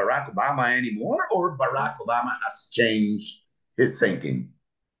trust Barack Obama anymore, or Barack Obama has changed his thinking.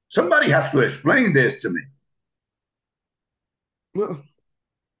 Somebody has to explain this to me. Well,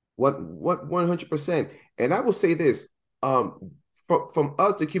 what 100%. And I will say this, from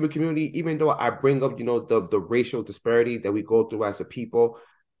us, the Cuban community, even though I bring up, the racial disparity that we go through as a people,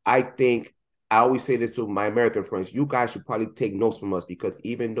 I think I always say this to my American friends, you guys should probably take notes from us, because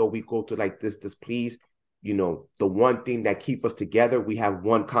even though we go through like this displease, the one thing that keeps us together, we have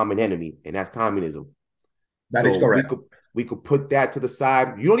one common enemy, and that's communism. That is correct. We could put that to the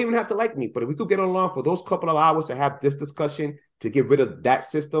side. You don't even have to like me, but if we could get along for those couple of hours to have this discussion to get rid of that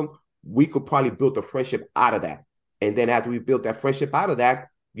system, we could probably build a friendship out of that. And then after we build that friendship out of that,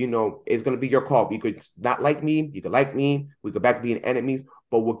 it's going to be your call. You could not like me. You could like me. We could back to being enemies,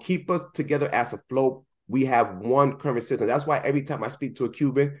 but we'll keep us together as a float. We have one current system. That's why every time I speak to a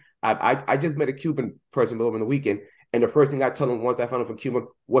Cuban, I just met a Cuban person over the weekend, and the first thing I tell them once I found out from Cuba,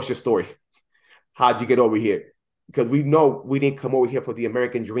 what's your story? How'd you get over here? Because we know we didn't come over here for the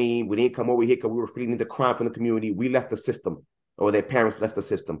American dream. We didn't come over here because we were fleeing the crime from the community. We left the system, or their parents left the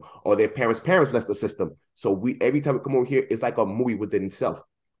system, or their parents' parents left the system. So every time we come over here, it's like a movie within itself.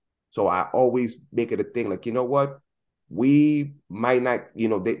 So I always make it a thing, like, you know what? We might not,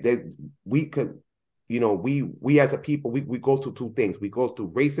 we could, we as a people, we go through two things. We go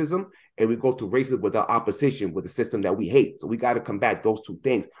through racism, and we go through racism with our opposition, with the system that we hate. So we got to combat those two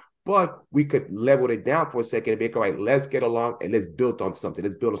things. But we could level it down for a second and be like, all right, let's get along and let's build on something.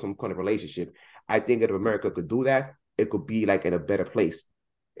 Let's build on some kind of relationship. I think that if America could do that, it could be like in a better place,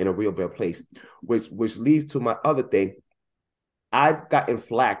 in a real better place, which leads to my other thing. I've gotten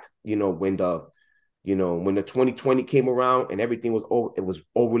flacked, when the 2020 came around and everything was it was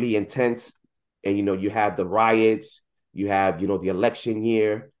overly intense. And, you have the riots, you have, the election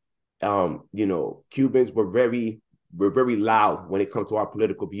year. Cubans were very loud when it comes to our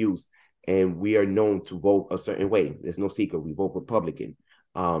political views, and we are known to vote a certain way. There's no secret. We vote Republican.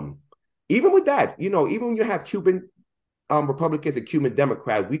 Even with that, even when you have Cuban Republicans and Cuban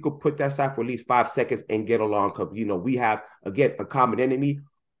Democrats, we could put that aside for at least 5 seconds and get along, because, we have, again, a common enemy.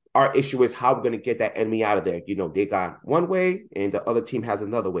 Our issue is how we're going to get that enemy out of there. They got one way and the other team has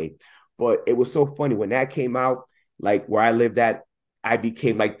another way. But it was so funny when that came out, like where I lived at, I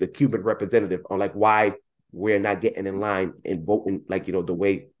became like the Cuban representative on like why we're not getting in line and voting like, the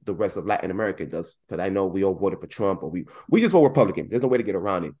way the rest of Latin America does. Because I know we all voted for Trump, or we just vote Republican. There's no way to get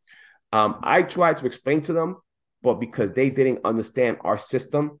around it. I tried to explain to them, but because they didn't understand our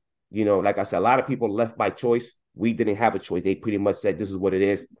system, like I said, a lot of people left by choice. We didn't have a choice. They pretty much said, this is what it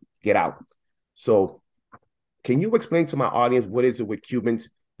is, get out. So can you explain to my audience what is it with Cubans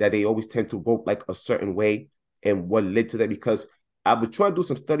that they always tend to vote like a certain way, and what led to that? Because I was trying to do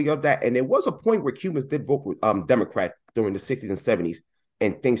some study of that, and there was a point where Cubans did vote for Democrat during the 60s and 70s.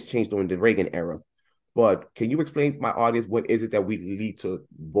 and things changed during the Reagan era. But can you explain to my audience what is it that we need to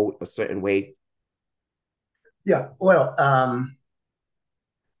vote a certain way? Yeah, well,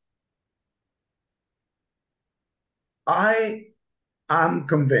 I am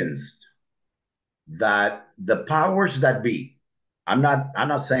convinced that the powers that be, I'm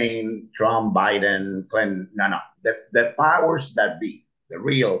not saying Trump, Biden, Clinton, no. The powers that be, the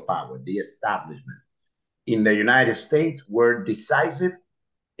real power, the establishment in the United States were decisive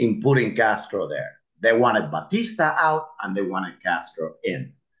in putting Castro there. They wanted Batista out and they wanted Castro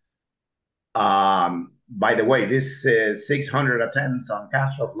in. By the way, this 600 attempts on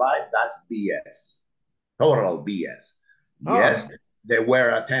Castro's life, that's BS. Total BS. Oh, Yes, there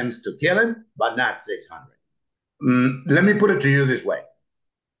were attempts to kill him, but not 600. Let me put it to you this way.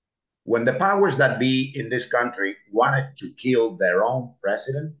 When the powers that be in this country wanted to kill their own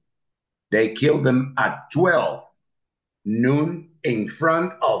president, they killed him at 12 noon in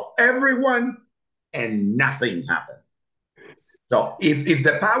front of everyone, and nothing happened. So if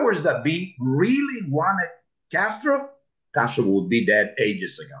the powers that be really wanted Castro, Castro would be dead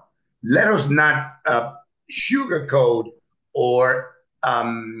ages ago. Let us not sugarcoat or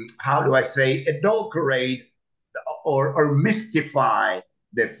how do I say adulterate or mystify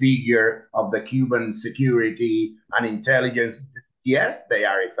the figure of the Cuban security and intelligence. Yes, they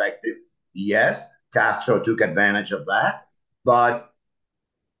are effective. Yes, Castro took advantage of that, but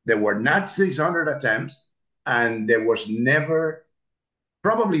there were not 600 attempts, and there was never,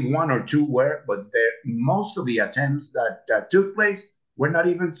 probably one or two were, but most of the attempts that took place were not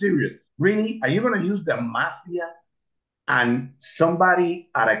even serious. Really, are you going to use the mafia and somebody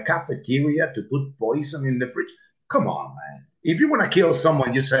at a cafeteria to put poison in the fridge? Come on, man. If you want to kill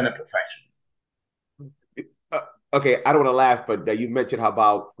someone, you send a professional. Okay, I don't want to laugh, but you mentioned how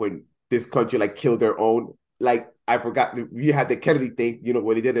about when this country like killed their own. Like I forgot, you had the Kennedy thing, you know,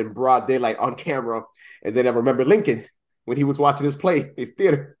 where they did it in broad daylight on camera, and then I remember Lincoln when he was watching his play, his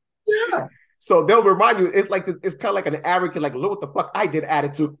theater. Yeah. So they'll remind you, it's like it's kind of like an arrogant, like look what the fuck I did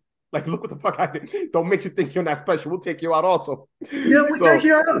attitude. Like look what the fuck I did. Don't make you think you're not special. We'll take you out also. Yeah, we take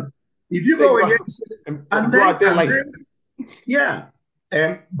you out. If you go against it, and then, yeah.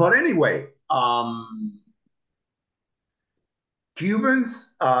 But anyway,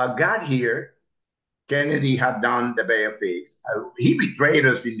 Cubans got here. Kennedy had done the Bay of Pigs. He betrayed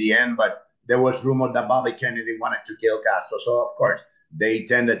us in the end, but there was rumor that Bobby Kennedy wanted to kill Castro. So, of course, they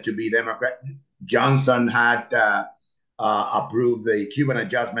tended to be Democrat. Johnson had approved the Cuban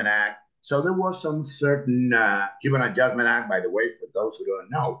Adjustment Act. So there was some certain Cuban Adjustment Act, by the way, for those who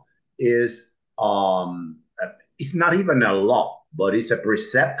don't know, is it's not even a law, but it's a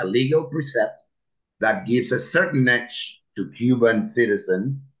precept, a legal precept that gives a certain edge to Cuban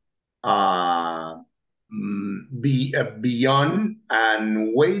citizens beyond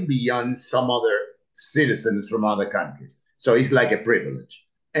and way beyond some other citizens from other countries. So it's like a privilege.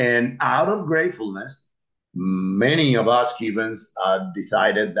 And out of gratefulness, many of us Cubans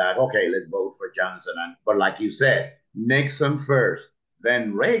decided that, okay, let's vote for Johnson. But like you said, Nixon first,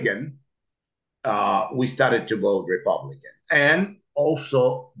 then Reagan, we started to vote Republican. And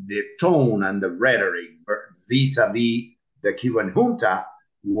also the tone and the rhetoric vis-a-vis the Cuban junta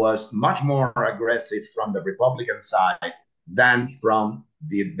was much more aggressive from the Republican side than from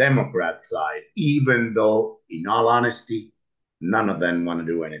the Democrat side, even though, in all honesty, none of them want to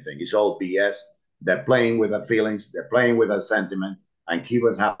do anything. It's all BS. They're playing with our feelings, they're playing with our sentiments, and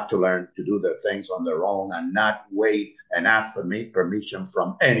Cubans have to learn to do their things on their own and not wait and ask for permission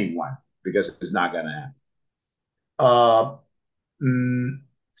from anyone, because it's not going to happen.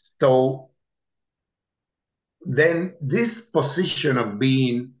 So then this position of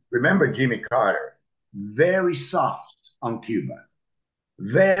being, remember Jimmy Carter, very soft on Cuba,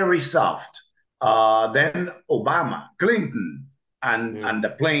 very soft. Then Obama, Clinton, and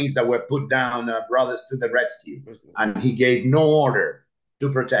the planes that were put down, brothers to the rescue, and he gave no order to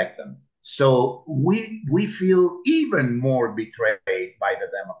protect them. So we feel even more betrayed by the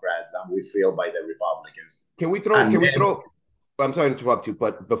Democrats than we feel by the Republicans. I'm sorry to interrupt you,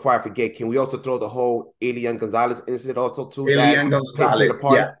 but before I forget, can we also throw the whole Elian Gonzalez incident also too? Elian Gonzalez,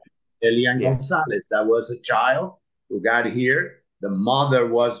 yeah. Elian Yeah. Gonzalez, that was a child who got here. The mother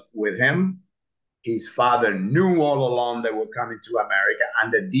was with him. His father knew all along they were coming to America,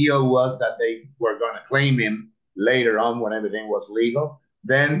 and the deal was that they were going to claim him later on when everything was legal.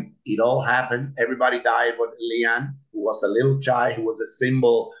 Then it all happened. Everybody died but Elian, who was a little child, who was a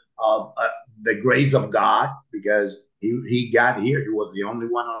symbol of the grace of God, because he got here. He was the only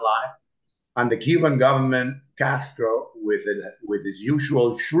one alive. And the Cuban government, Castro, with his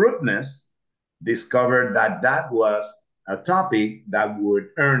usual shrewdness, discovered that that was a topic that would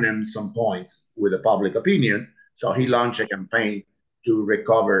earn him some points with the public opinion. So he launched a campaign to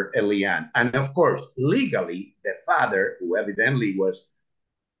recover Elian. And of course, legally, the father, who evidently was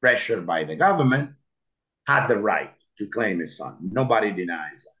pressured by the government, had the right to claim his son. Nobody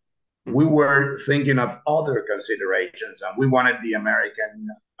denies that. We were thinking of other considerations, and we wanted the American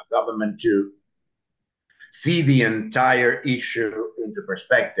government to see the entire issue into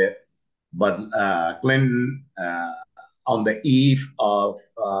perspective. But Clinton, on the eve of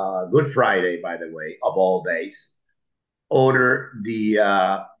Good Friday, by the way, of all days, ordered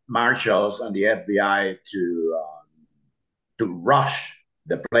the marshals and the FBI to rush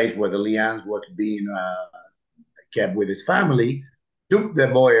the place where the Lians was being kept with his family, took the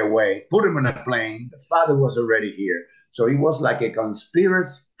boy away, put him in a plane. The father was already here. So it was like a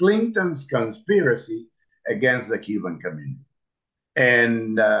conspiracy, Clinton's conspiracy against the Cuban community.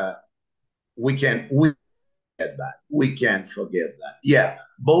 And we can't forget that. We can't forget that. Yeah,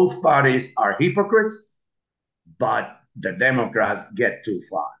 both parties are hypocrites, but the Democrats get too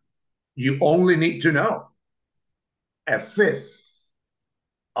far. You only need to know a fifth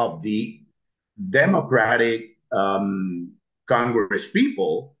of the Democratic Congress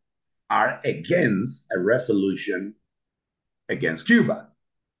people are against a resolution against Cuba.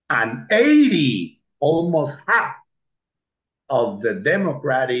 And 80, almost half of the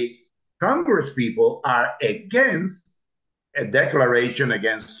Democratic Congress people are against a declaration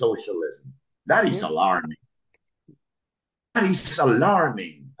against socialism. That is alarming. That is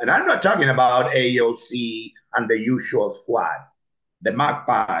alarming. And I'm not talking about AOC and the usual squad, the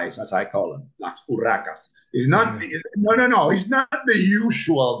magpies, as I call them, las urracas. It's not, no. It's not the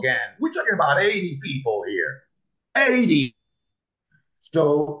usual gang. We're talking about 80 people here. 80.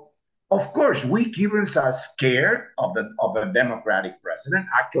 So, of course, we Cubans are scared of a Democratic president.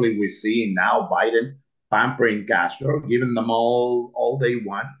 Actually, we're seeing now Biden pampering Castro, giving them all they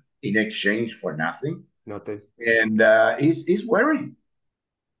want in exchange for nothing. Nothing. And it's worrying.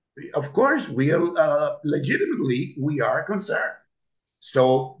 Of course, we are legitimately, we are concerned.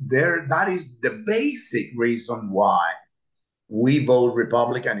 So that is the basic reason why we vote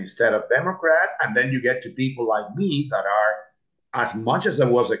Republican instead of Democrat. And then you get to people like me that are, as much as I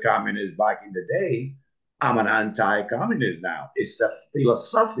was a communist back in the day, I'm an anti-communist now. It's a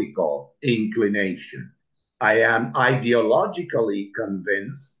philosophical inclination. I am ideologically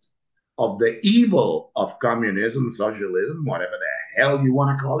convinced of the evil of communism, socialism, whatever the hell you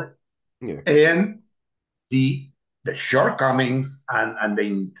want to call it, and the shortcomings and the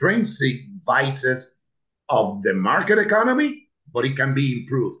intrinsic vices of the market economy, but it can be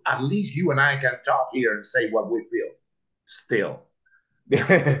improved. At least you and I can talk here and say what we feel. Still.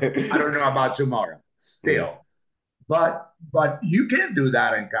 I don't know about tomorrow. Still. But you can't do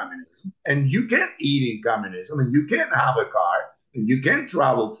that in communism. And you can't eat in communism. And you can't have a car. And you can't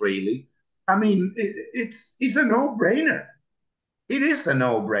travel freely. I mean, it's a no-brainer. It is a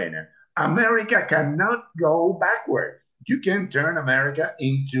no-brainer. America cannot go backward. You can turn America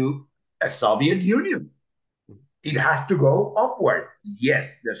into a Soviet Union. It has to go upward.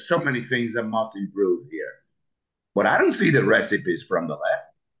 Yes, there's so many things that must improve here. But I don't see the recipes from the left.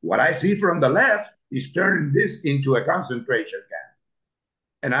 What I see from the left is turning this into a concentration camp.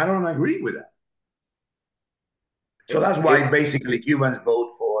 And I don't agree with that. So that's why basically Cubans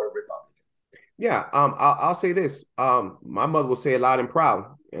vote for Republicans. Yeah, I'll say this. My mother will say it loud and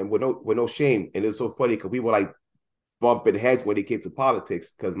proud and with no shame. And it's so funny because we were like bumping heads when it came to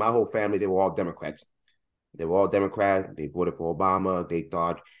politics because my whole family, they were all Democrats. They were all Democrats. They voted for Obama. They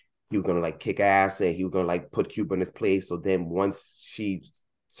thought he was going to like kick ass and he was going to like put Cuba in his place. So then once she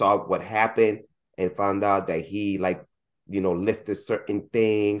saw what happened and found out that he like, lifted certain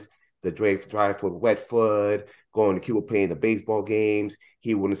things, the dry foot, wet foot, going to Cuba, playing the baseball games.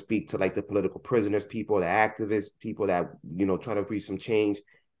 He wouldn't speak to like the political prisoners, people, the activists, people that, trying to reach some change.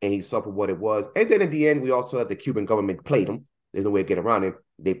 And he suffered what it was. And then in the end, we also had the Cuban government played him. There's no way to get around it.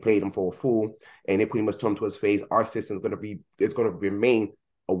 They played him for a fool. And they pretty much told him to his face, our system is going to remain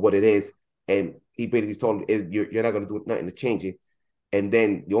of what it is. And he basically told him, you're not going to do nothing to change it. And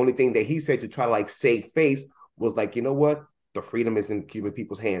then the only thing that he said to try to like save face was like, you know what? The freedom is in the Cuban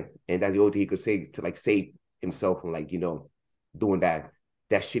people's hands. And that's the only thing he could say to like save himself from like, doing that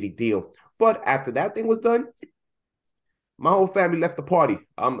shitty deal. But after that thing was done, my whole family left the party.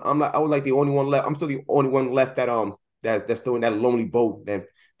 I was like the only one left. I'm still the only one left that's still in that lonely boat. And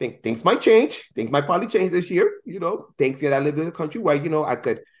things might change. Things might probably change this year. Thankfully that I lived in a country where, I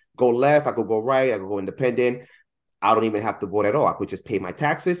could go left, I could go right, I could go independent. I don't even have to vote at all. I could just pay my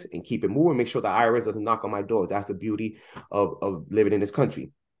taxes and keep it moving, make sure the IRS doesn't knock on my door. That's the beauty of living in this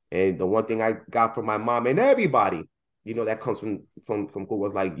country. And the one thing I got from my mom and everybody that comes from Cuba.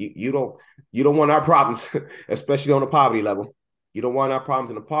 It's like you don't want our problems, especially on the poverty level. You don't want our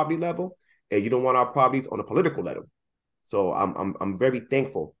problems on the poverty level, and you don't want our problems on the political level. So I'm very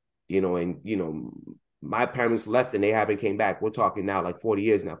thankful, and my parents left and they haven't came back. We're talking now like 40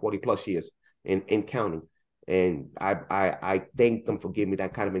 years now, 40 plus years in counting. And I thank them for giving me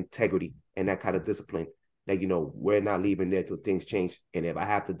that kind of integrity and that kind of discipline. That we're not leaving there till things change. And if I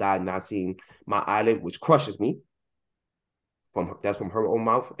have to die not seeing my island, which crushes me, that's from her own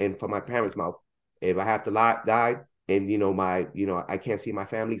mouth and from my parents' mouth. If I have to die and I can't see my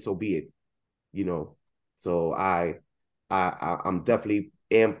family, so be it. So I'm definitely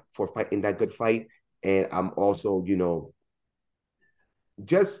am for fighting that good fight, and I'm also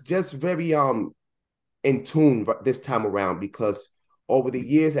just very in tune this time around, because over the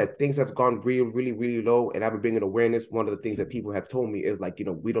years as things have gone really, really low, and I've been bringing awareness, one of the things that people have told me is like,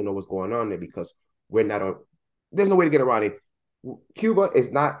 we don't know what's going on there because we're not on, there's no way to get around it. Cuba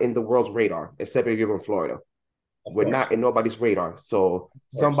is not in the world's radar, except if you're in Florida. We're not in nobody's radar. So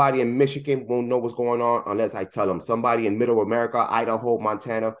somebody in Michigan won't know what's going on unless I tell them. Somebody in Middle America, Idaho,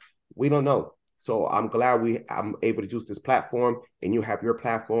 Montana, we don't know. So I'm glad I'm able to use this platform, and you have your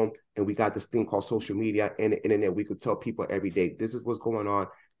platform, and we got this thing called social media and the internet. We could tell people every day, this is what's going on,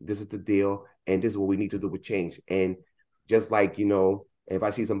 this is the deal, and this is what we need to do with change. And just like, if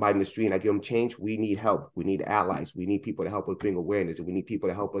I see somebody in the street and I give them change, we need help. We need allies. We need people to help us bring awareness, and we need people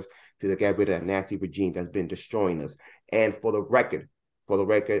to help us to get rid of that nasty regime that's been destroying us. And for the record,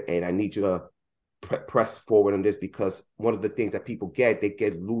 and I need you to press forward on this, because one of the things that people they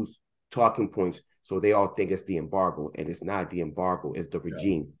get loose talking points, so they all think it's the embargo, and it's not the embargo, it's the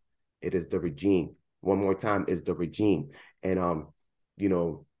regime. It is the regime. One more time, it's the regime. And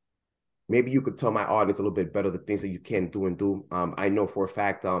maybe you could tell my audience a little bit better the things that you can do and do. I know for a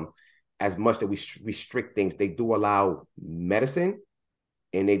fact, as much that we restrict things, they do allow medicine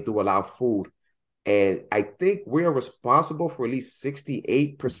and they do allow food. And I think we're responsible for at least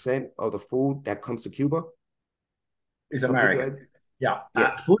 68% of the food that comes to Cuba. It's American. Yeah.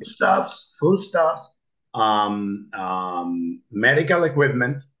 Foodstuffs, medical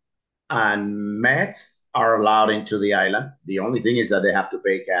equipment, and meds are allowed into the island. The only thing is that they have to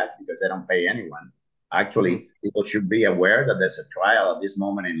pay cash because they don't pay anyone. Actually, people should be aware that there's a trial at this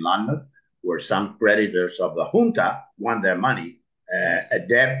moment in London where some creditors of the junta want their money, a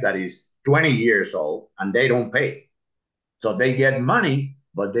debt that is 20 years old, and they don't pay. So they get money,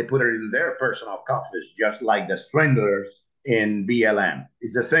 but they put it in their personal coffers, just like the swindlers in BLM.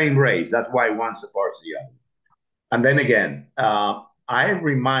 It's the same race. That's why one supports the other. And then again, I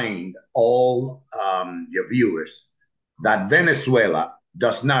remind all your viewers that Venezuela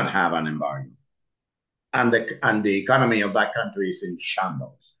does not have an embargo, and the economy of that country is in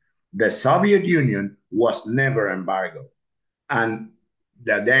shambles. The Soviet Union was never embargoed, and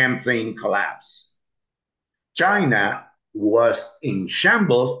the damn thing collapsed. China was in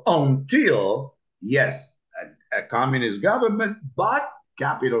shambles until, yes, a communist government, but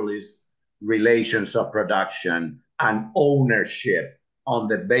capitalist relations of production and ownership on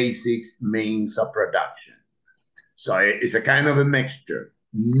the basic means of production. So it's a kind of a mixture.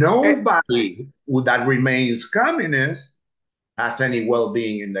 Nobody that remains communist has any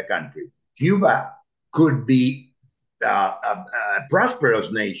well-being in the country. Cuba could be a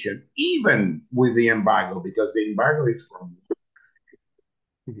prosperous nation even with the embargo, because the embargo is from,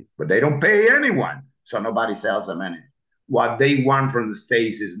 but they don't pay anyone, so nobody sells them anything. What they want from the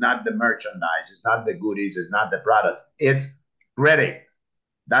States is not the merchandise, it's not the goodies, it's not the product, it's credit.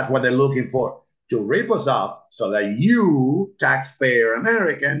 That's what they're looking for, to rip us off so that you, taxpayer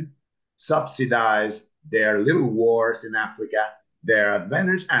American, subsidize their little wars in Africa, their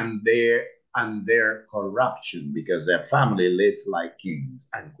advantage, and their corruption, because their family lives like kings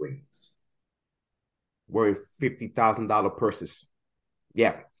and queens. Wearing $50,000 purses.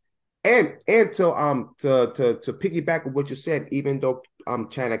 Yeah. And to piggyback on what you said, even though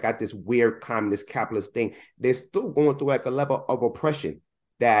China got this weird communist capitalist thing, they're still going through like a level of oppression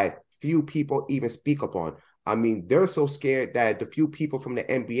that few people even speak upon. I mean, they're so scared that the few people from the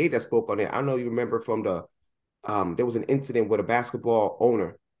NBA that spoke on it, I know you remember from there was an incident with a basketball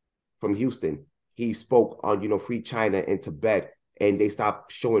owner from Houston. He spoke on, free China in Tibet, and they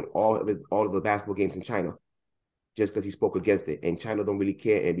stopped showing all of the basketball games in China just because he spoke against it. And China don't really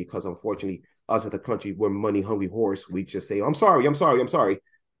care. And because, unfortunately, us as a country, we're money-hungry horse, we just say, I'm sorry.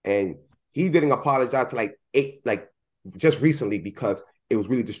 And he didn't apologize to just recently, because it was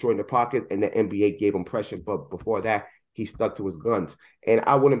really destroying the pocket, and the NBA gave him pressure. But before that, he stuck to his guns. And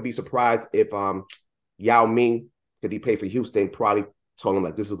I wouldn't be surprised if Yao Ming, because he played for Houston, probably told him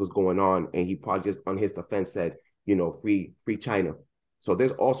like this is what's going on, and he probably just on his defense said, free China. So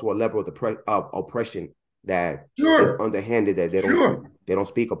there's also a level of oppression that is Sure, underhanded that sure, they don't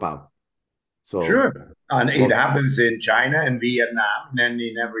speak about. So sure. And it most happens in China and Vietnam and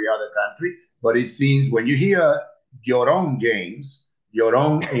in every other country. But it seems when you hear Llorón James,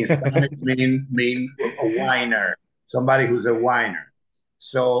 Llorón in Spanish mean a whiner, somebody who's a whiner.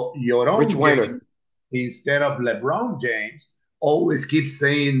 So Rich Llorón Weiner. James, instead of LeBron James, always keeps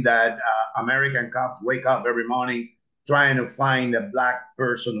saying that American cops wake up every morning trying to find a black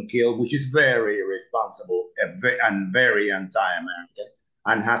person to kill, which is very irresponsible and very anti-American,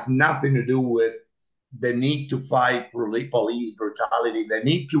 and has nothing to do with the need to fight police brutality, the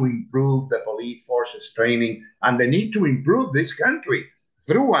need to improve the police forces training, and the need to improve this country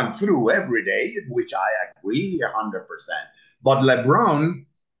through and through every day, which I agree 100%. But LeBron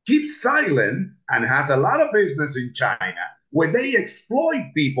keeps silent and has a lot of business in China where they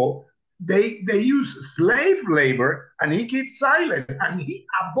exploit people. They use slave labor, and he keeps silent and he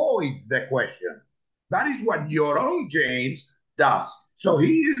avoids the question. That is what your own James does. So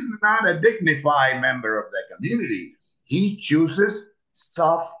he is not a dignified member of the community. He chooses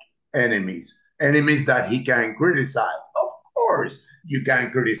soft enemies, enemies that he can criticize. Of course, you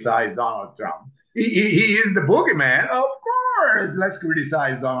can criticize Donald Trump. He is the boogeyman. Of course, let's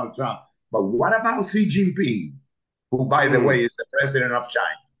criticize Donald Trump. But what about Xi Jinping, who, by the way, is the president of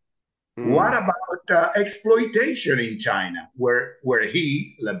China? What about exploitation in China, where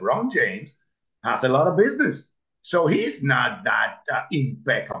he, LeBron James, has a lot of business? So he's not that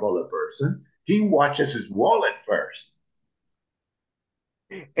impeccable a person. He watches his wallet first.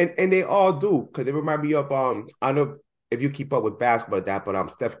 And they all do, because they remind me of I don't know if you keep up with basketball that,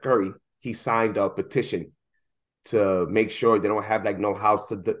 but Steph Curry, he signed a petition to make sure they don't have like no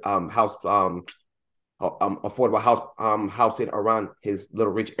affordable housing around his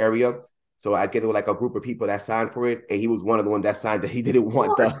little rich area. So I get like a group of people that signed for it, and he was one of the ones that signed that he didn't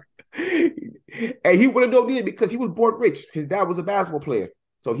want the. And he wouldn't know it because he was born rich. His dad was a basketball player,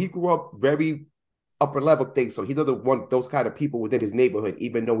 so he grew up very upper level things. So he doesn't want those kind of people within his neighborhood,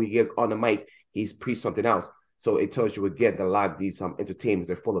 even though he is on the mic, he's preached something else. So it tells you again that a lot of these entertainments,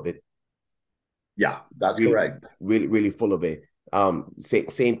 they're full of it. Yeah, that's really, correct. Really, really full of it.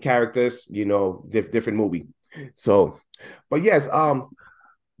 Same characters, different movie. So, but yes,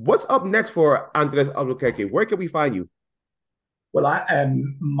 what's up next for Andres Albuquerque? Where can we find you? Well,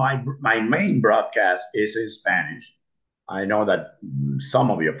 my main broadcast is in Spanish. I know that some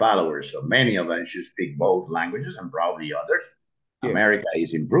of your followers, or many of them, should speak both languages, and probably others. Yeah. America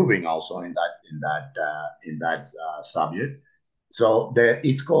is improving also in that subject. So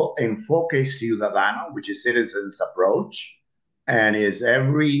it's called Enfoque Ciudadano, which is Citizens Approach, and is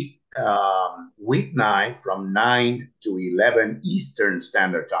every weeknight from 9 to 11 Eastern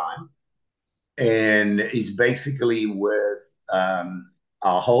Standard Time, and it's basically with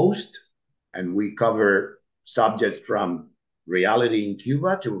a host, and we cover subjects from reality in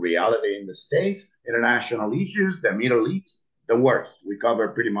Cuba to reality in the States, international issues, the Middle East, the works. We cover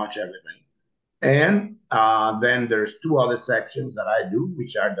pretty much everything. And then there's two other sections that I do,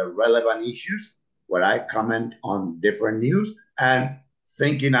 which are the relevant issues, where I comment on different news, and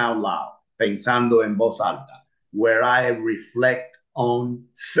Thinking Out Loud, Pensando en Voz Alta, where I reflect on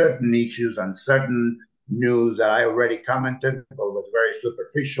certain issues and certain news that I already commented, but was very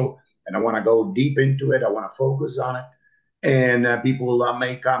superficial, and I want to go deep into it. I want to focus on it. And people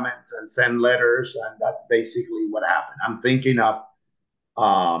make comments and send letters, and that's basically what happened. I'm thinking of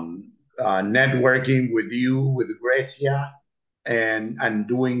networking with you, with Grecia, and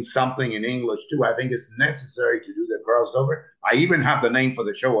doing something in English too. I think it's necessary to do the crossover. I even have the name for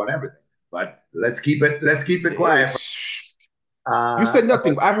the show and everything, but let's keep it quiet. You said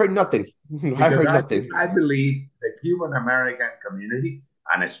nothing. I heard nothing. I heard nothing. I believe the Cuban American community,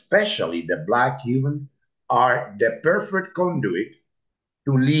 and especially the Black Cubans, are the perfect conduit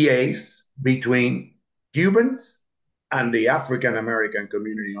to liaise between Cubans and the African American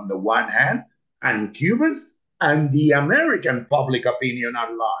community on the one hand, and Cubans and the American public opinion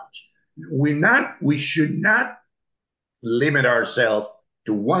at large. We should not limit ourselves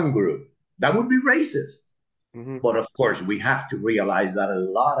to one group. That would be racist. Mm-hmm. But of course, we have to realize that a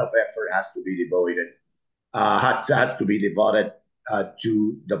lot of effort has to be devoted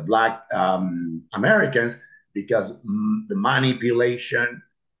to the Black Americans, because the manipulation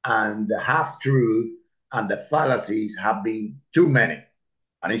and the half-truth and the fallacies have been too many.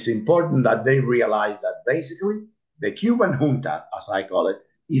 And it's important that they realize that basically the Cuban junta, as I call it,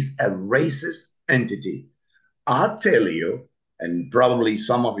 is a racist entity. I'll tell you, and probably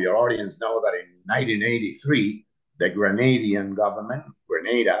some of your audience know, that in 1983, the Grenadian government,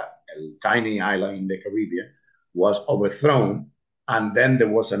 Grenada, a tiny island in the Caribbean, was overthrown, and then there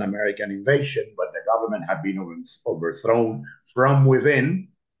was an American invasion, but the government had been overthrown from within.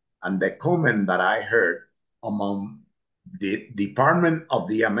 And the comment that I heard among the Department of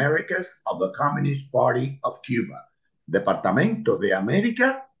the Americas of the Communist Party of Cuba, Departamento de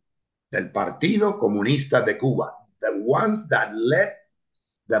América del Partido Comunista de Cuba, the ones that led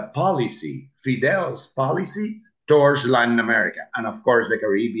the policy, Fidel's policy towards Latin America, and of course the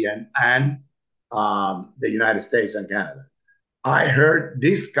Caribbean and the United States and Canada. I heard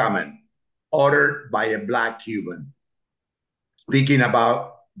this comment uttered by a Black Cuban speaking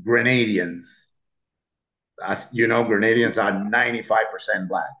about Grenadians. As you know, Grenadians are 95%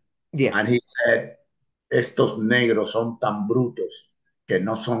 Black. Yeah. And he said, estos negros son tan brutos que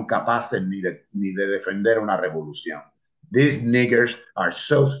no son capaces ni de defender una revolución. These niggers are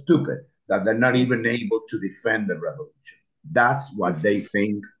so stupid that they're not even able to defend the revolution. That's what they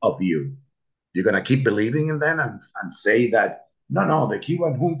think of you. You're going to keep believing in them and say that, no, the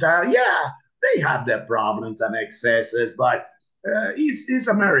Cuban junta, yeah, they have their problems and excesses, but it's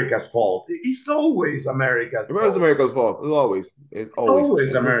America's fault. It's always America's fault. It's America's fault. It's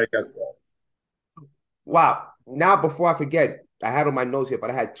always America's fault. Wow. Now, before I forget, I had on my notes here, but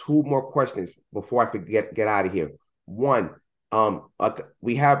I had two more questions before I forget, get out of here. One,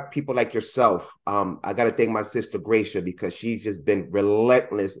 we have people like yourself. I got to thank my sister Gracia because she's just been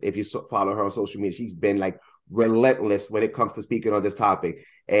relentless. If you follow her on social media, she's been like relentless when it comes to speaking on this topic.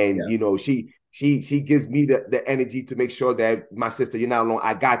 And, you know, she gives me the energy to make sure that my sister, you're not alone.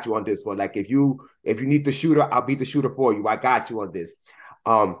 I got you on this one. Like if you need the shooter, I'll be the shooter for you. I got you on this.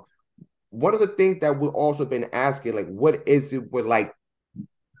 One of the things that we've also been asking, like, what is it with, like,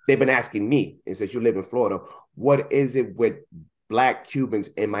 they've been asking me, and since you live in Florida, what is it with Black Cubans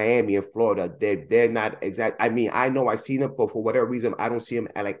in Miami and Florida? They're not exact. I mean, I know I've seen them, but for whatever reason, I don't see them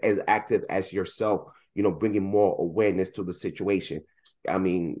as active as yourself, you know, bringing more awareness to the situation. I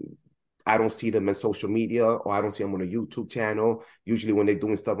mean, I don't see them on social media, or I don't see them on a YouTube channel. Usually when they're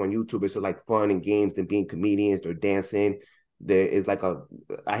doing stuff on YouTube, it's like fun and games and being comedians, they're dancing. There is like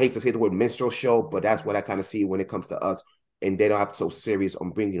I hate to say the word minstrel show, but that's what I kind of see when it comes to us. And they don't have so serious on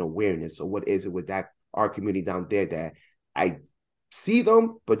bringing awareness. So what is it with our community down there that I see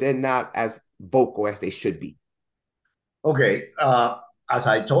them, but they're not as vocal as they should be? Okay. As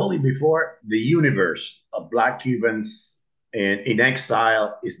I told you before, the universe of Black Cubans in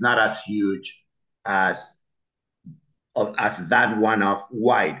exile is not as huge as that one of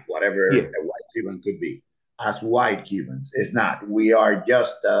white, whatever a white Cuban could be. As white Cubans, it's not. We are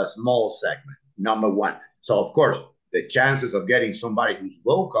just a small segment, number one. So, of course, the chances of getting somebody who's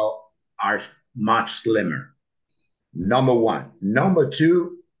vocal are much slimmer. Number one. Number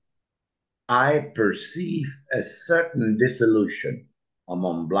two, I perceive a certain disillusion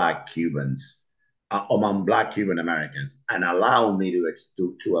among Black Cubans, among Black Cuban Americans, and allow me to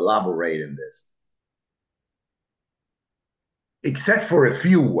elaborate in this. Except for a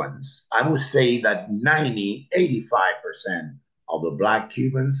few ones, I would say that 85% of the Black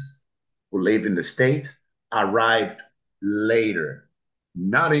Cubans who live in the States arrived later,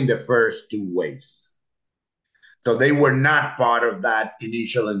 not in the first two waves. So they were not part of that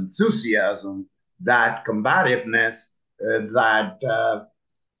initial enthusiasm, that combativeness, that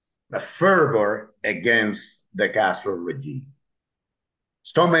fervor against the Castro regime.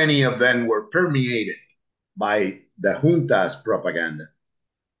 So many of them were permeated by the junta's propaganda.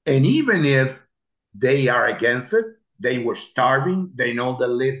 And even if they are against it, they were starving, they know they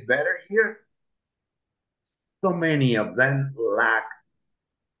live better here. So many of them lack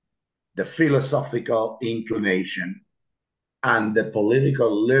the philosophical inclination and the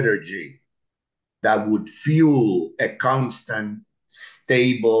political liturgy that would fuel a constant,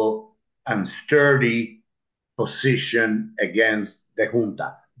 stable, and sturdy position against the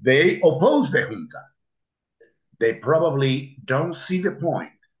junta. They oppose the junta. They probably don't see the point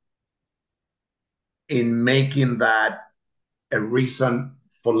in making that a reason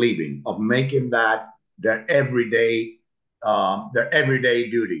for living, of making that their everyday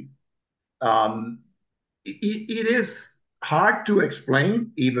duty. It is hard to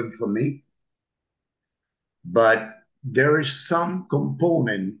explain, even for me, but there is some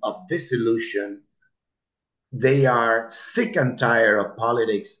component of disillusion. They are sick and tired of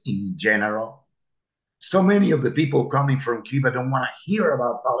politics in general. So many of the people coming from Cuba don't want to hear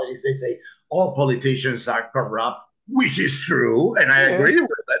about politics. They say all politicians are corrupt, which is true, and I agree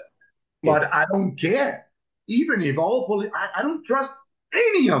with it. But I don't care. Even if I don't trust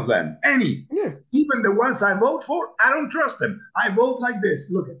any of them. Even the ones I vote for, I don't trust them. I vote like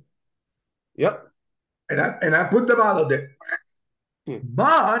this. Look at it. Yep. And I put them out of there.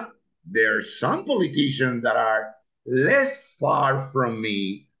 But there are some politicians that are less far from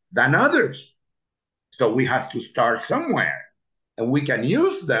me than others. So we have to start somewhere, and we can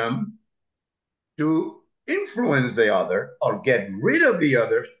use them to influence the other or get rid of the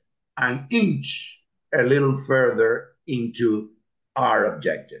others and inch a little further into our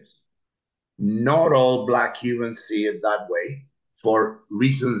objectives. Not all Black Cubans see it that way for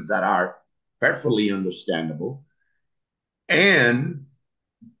reasons that are perfectly understandable. And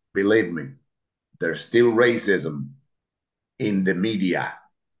believe me, there's still racism in the media.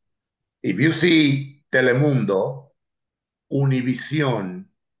 If you see Telemundo, Univision,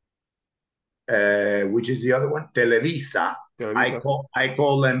 which is the other one, Televisa, I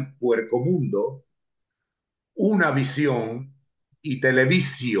call them Puerco Mundo, Una Visión, y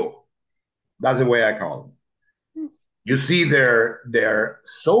Televisio. That's the way I call them. You see their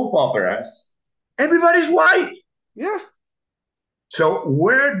soap operas, everybody's white. Yeah. So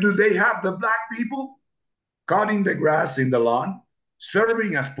where do they have the Black people? Cutting the grass in the lawn,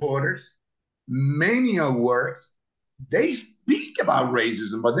 serving as porters, menial works. They speak about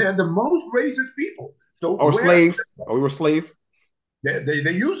racism, but they're the most racist people. So or slaves. Or we were slaves.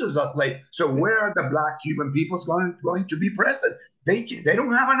 They use us as slaves. So where are the Black Cuban peoples going to be present? They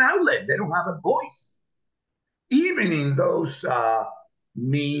don't have an outlet. They don't have a voice. Even in those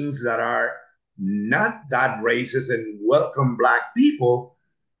means that are not that racist and welcome Black people,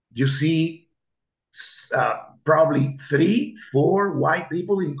 you see probably 3, 4 white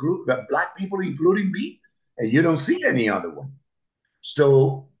people, Black people, including me, and you don't see any other one.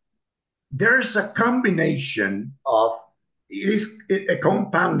 So there's a combination of, it is a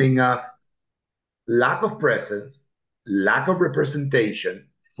compounding of lack of presence, lack of representation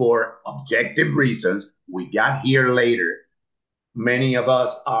for objective reasons. We got here later. Many of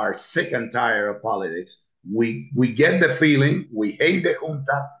us are sick and tired of politics. We get the feeling, we hate the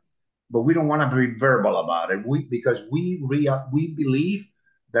junta, but we don't want to be verbal about it. Because we believe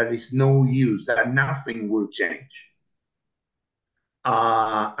that it's no use, that nothing will change.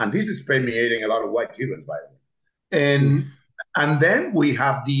 And this is permeating a lot of white Cubans, by the way. And then we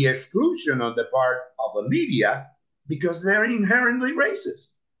have the exclusion on the part of the media because they're inherently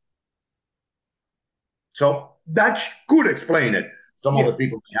racist. So that could explain it. Some other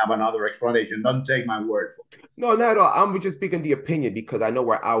people may have another explanation. Don't take my word for it. No, not at all. I'm just speaking the opinion because I know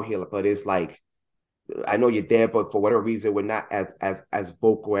we're out here, but it's like, I know you're there, but for whatever reason, we're not as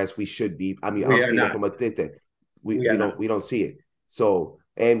vocal as we should be. I mean, I'm seeing it from a distance. We don't see it. So,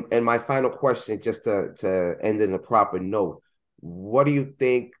 and my final question, just to end in a proper note, what do you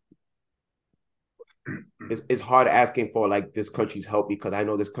think? It's hard asking for like this country's help because I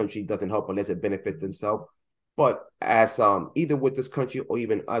know this country doesn't help unless it benefits themselves. But as either with this country or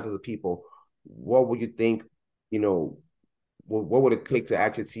even us as a people, what would you think? What would it take to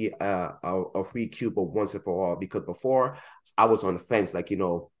actually see a free Cuba once and for all? Because before I was on the fence, like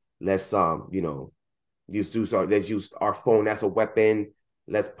let's let's use our phone as a weapon.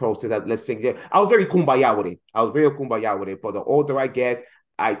 Let's protest. Let's sing. I was very kumbaya with it. But the older I get,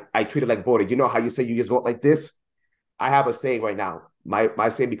 I treat it like voting. You know how you say you just vote like this? I have a saying right now. My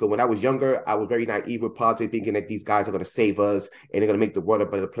saying, because when I was younger, I was very naive with politics, thinking that these guys are going to save us and they're going to make the world a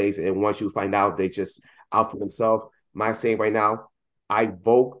better place. And once you find out they're just out for themselves, my saying right now, I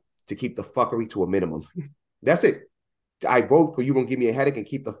vote to keep the fuckery to a minimum. That's it. I vote for you won't give me a headache and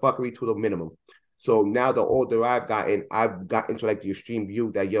keep the fuckery to the minimum. So now the older I've gotten into like the extreme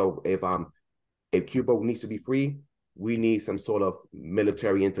view that if Cuba needs to be free, we need some sort of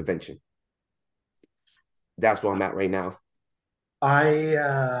military intervention. That's where I'm at right now.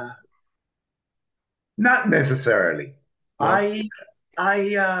 Not necessarily. Yeah.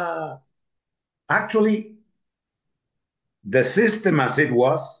 I actually, the system as it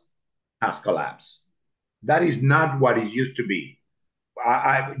was has collapsed. That is not what it used to be.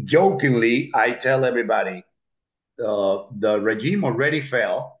 I jokingly, I tell everybody, the regime already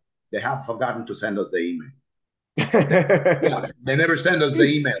fell. They have forgotten to send us the email. They never send us the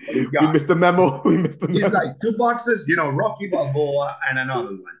email. We missed the memo. It's like 2 boxes, Rocky Balboa and another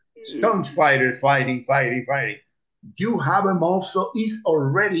one. Stones fighters fighting. You have him also. He's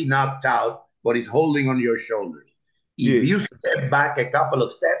already knocked out, but he's holding on your shoulders. If you step back a couple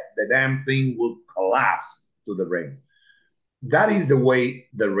of steps, the damn thing will collapse to the ring. That is the way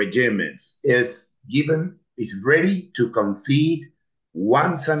the regime is ready to concede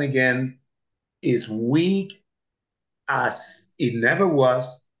once and again, is weak as it never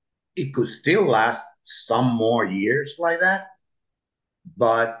was. It could still last some more years like that.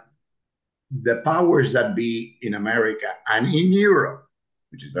 But the powers that be in America and in Europe,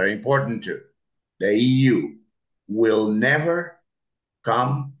 which is very important too, the EU, will never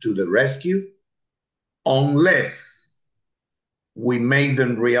come to the rescue unless we make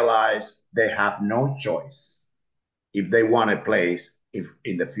them realize they have no choice if they want a place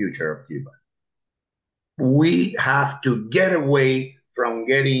in the future of Cuba. We have to get away from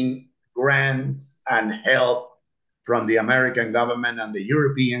getting grants and help from the American government and the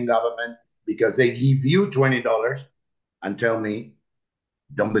European government because they give you $20 and tell me,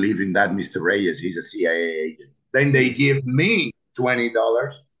 don't believe in that, Mr. Reyes, he's a CIA agent. Then they give me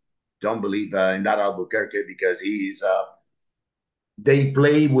 $20, don't believe in that Albuquerque because he's they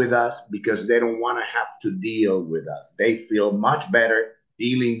play with us because they don't want to have to deal with us. They feel much better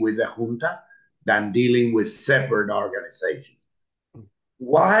dealing with the junta than dealing with separate organizations.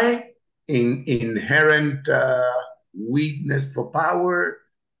 Why? Inherent weakness for power,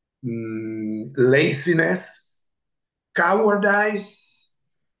 laziness, cowardice.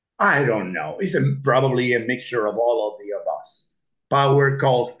 I don't know. It's probably a mixture of all of the above. Power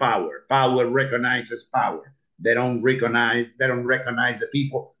calls power. Power recognizes power. They don't recognize the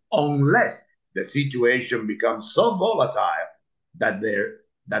people unless the situation becomes so volatile that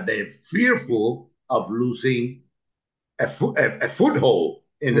they're fearful of losing a foothold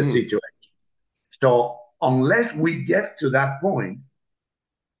in the situation. So unless we get to that point,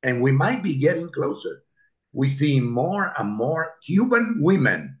 and we might be getting closer, we see more and more Cuban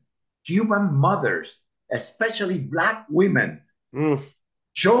women, Cuban mothers, especially Black women,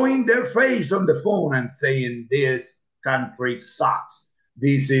 showing their face on the phone and saying, this country sucks.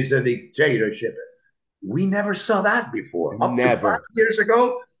 This is a dictatorship. We never saw that before. Up to 5 years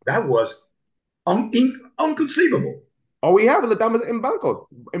ago, that was unconceivable. All we have was the damas in banco,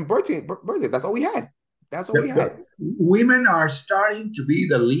 in birthday. That's all we had. That's all we had. Women are starting to be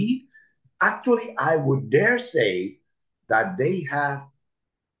the lead. Actually, I would dare say that they have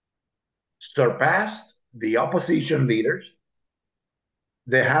surpassed the opposition leaders.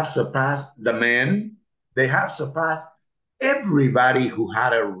 They have surpassed the men. They have surpassed everybody who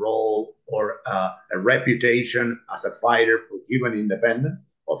had a role or a reputation as a fighter for Cuban independence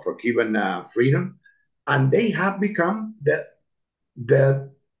or for Cuban freedom. And they have become the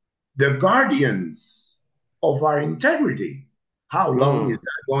guardians of our integrity. How long is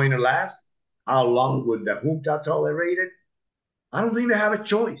that going to last? How long would the junta tolerate it? I don't think they have a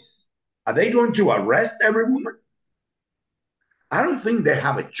choice. Are they going to arrest every woman? I don't think they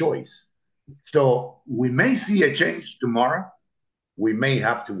have a choice. So we may see a change tomorrow. We may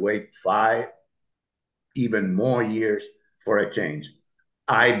have to wait 5, even more years for a change.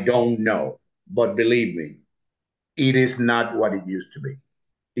 I don't know. But believe me, it is not what it used to be.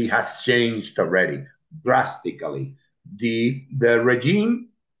 It has changed already drastically. The regime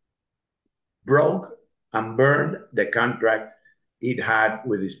broke and burned the contract it had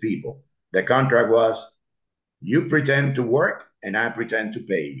with its people. The contract was, you pretend to work and I pretend to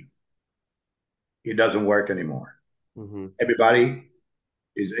pay you. It doesn't work anymore. Everybody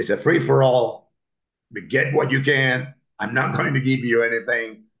is a free-for-all. Get what you can. I'm not going to give you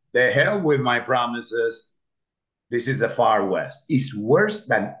anything. The hell with my promises. This is the far West. It's worse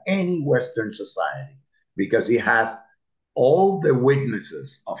than any Western society because it has all the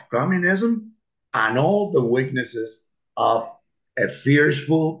weaknesses of communism and all the weaknesses of a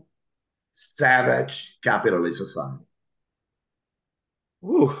fearful, savage capitalist society.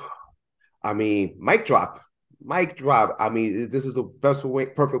 Ooh. I mean, mic drop. I mean, this is the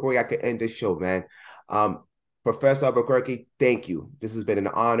perfect way I could end this show, man. Professor Alburquerque, thank you. This has been an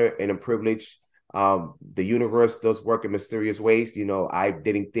honor and a privilege. The universe does work in mysterious ways. You know, I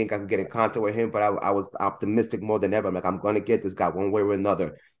didn't think I could get in contact with him, but I was optimistic more than ever. I'm like, I'm going to get this guy one way or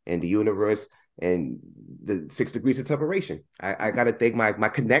another. And the universe and the 6 degrees of separation. I got to thank my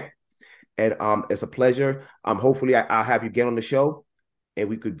connect. And it's a pleasure. Hopefully I'll have you get on the show and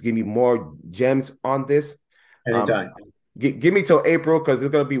we could give me more gems on this. Anytime. Give me till April because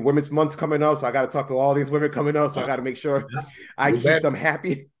there's going to be Women's Month coming up. So I got to talk to all these women coming up. So I got to make sure I keep them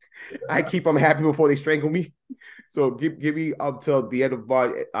happy. I keep them happy before they strangle me. So give me up till the end of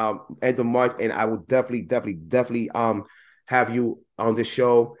March, and I will definitely have you on the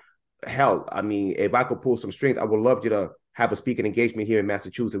show. Hell, I mean, if I could pull some strength, I would love you to have a speaking engagement here in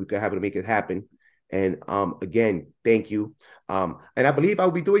Massachusetts. We could have it to make it happen. And again, thank you. And I believe I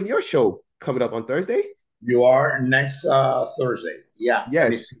will be doing your show coming up on Thursday. You are next Thursday. Yeah.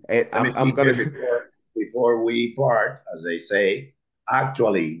 Yes. And I'm gonna before we part, as they say.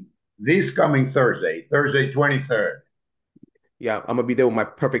 Actually, this coming Thursday, 23rd. Yeah, I'm gonna be there with my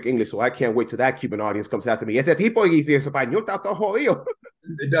perfect English, so I can't wait till that Cuban audience comes after me. Este tipo dice español está todo jodido.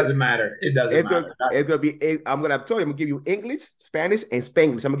 It doesn't matter. It doesn't matter. It's gonna be. I'm gonna give you English, Spanish, and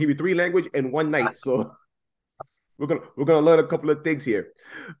Spanglish. I'm gonna give you 3 languages in one night. So we're gonna learn a couple of things here.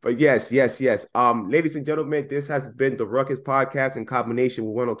 But yes. Ladies and gentlemen, this has been the Ruckus Podcast in combination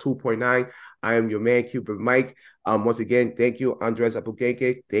with 102.9. I am your man, Cuban Mike. Once again, thank you, Andres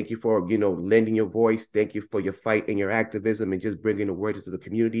Alburquerque. Thank you for lending your voice. Thank you for your fight and your activism and just bringing the words to the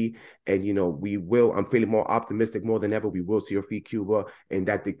community. And I'm feeling more optimistic more than ever. We will see a free Cuba, and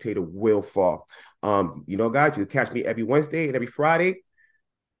that dictator will fall. Guys, you catch me every Wednesday and every Friday.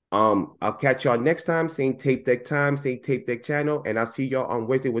 I'll catch y'all next time. Same tape deck time, same tape deck channel, and I'll see y'all on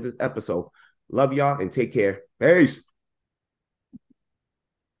Wednesday with this episode. Love y'all and take care. Peace.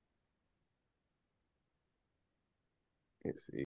 Let's see.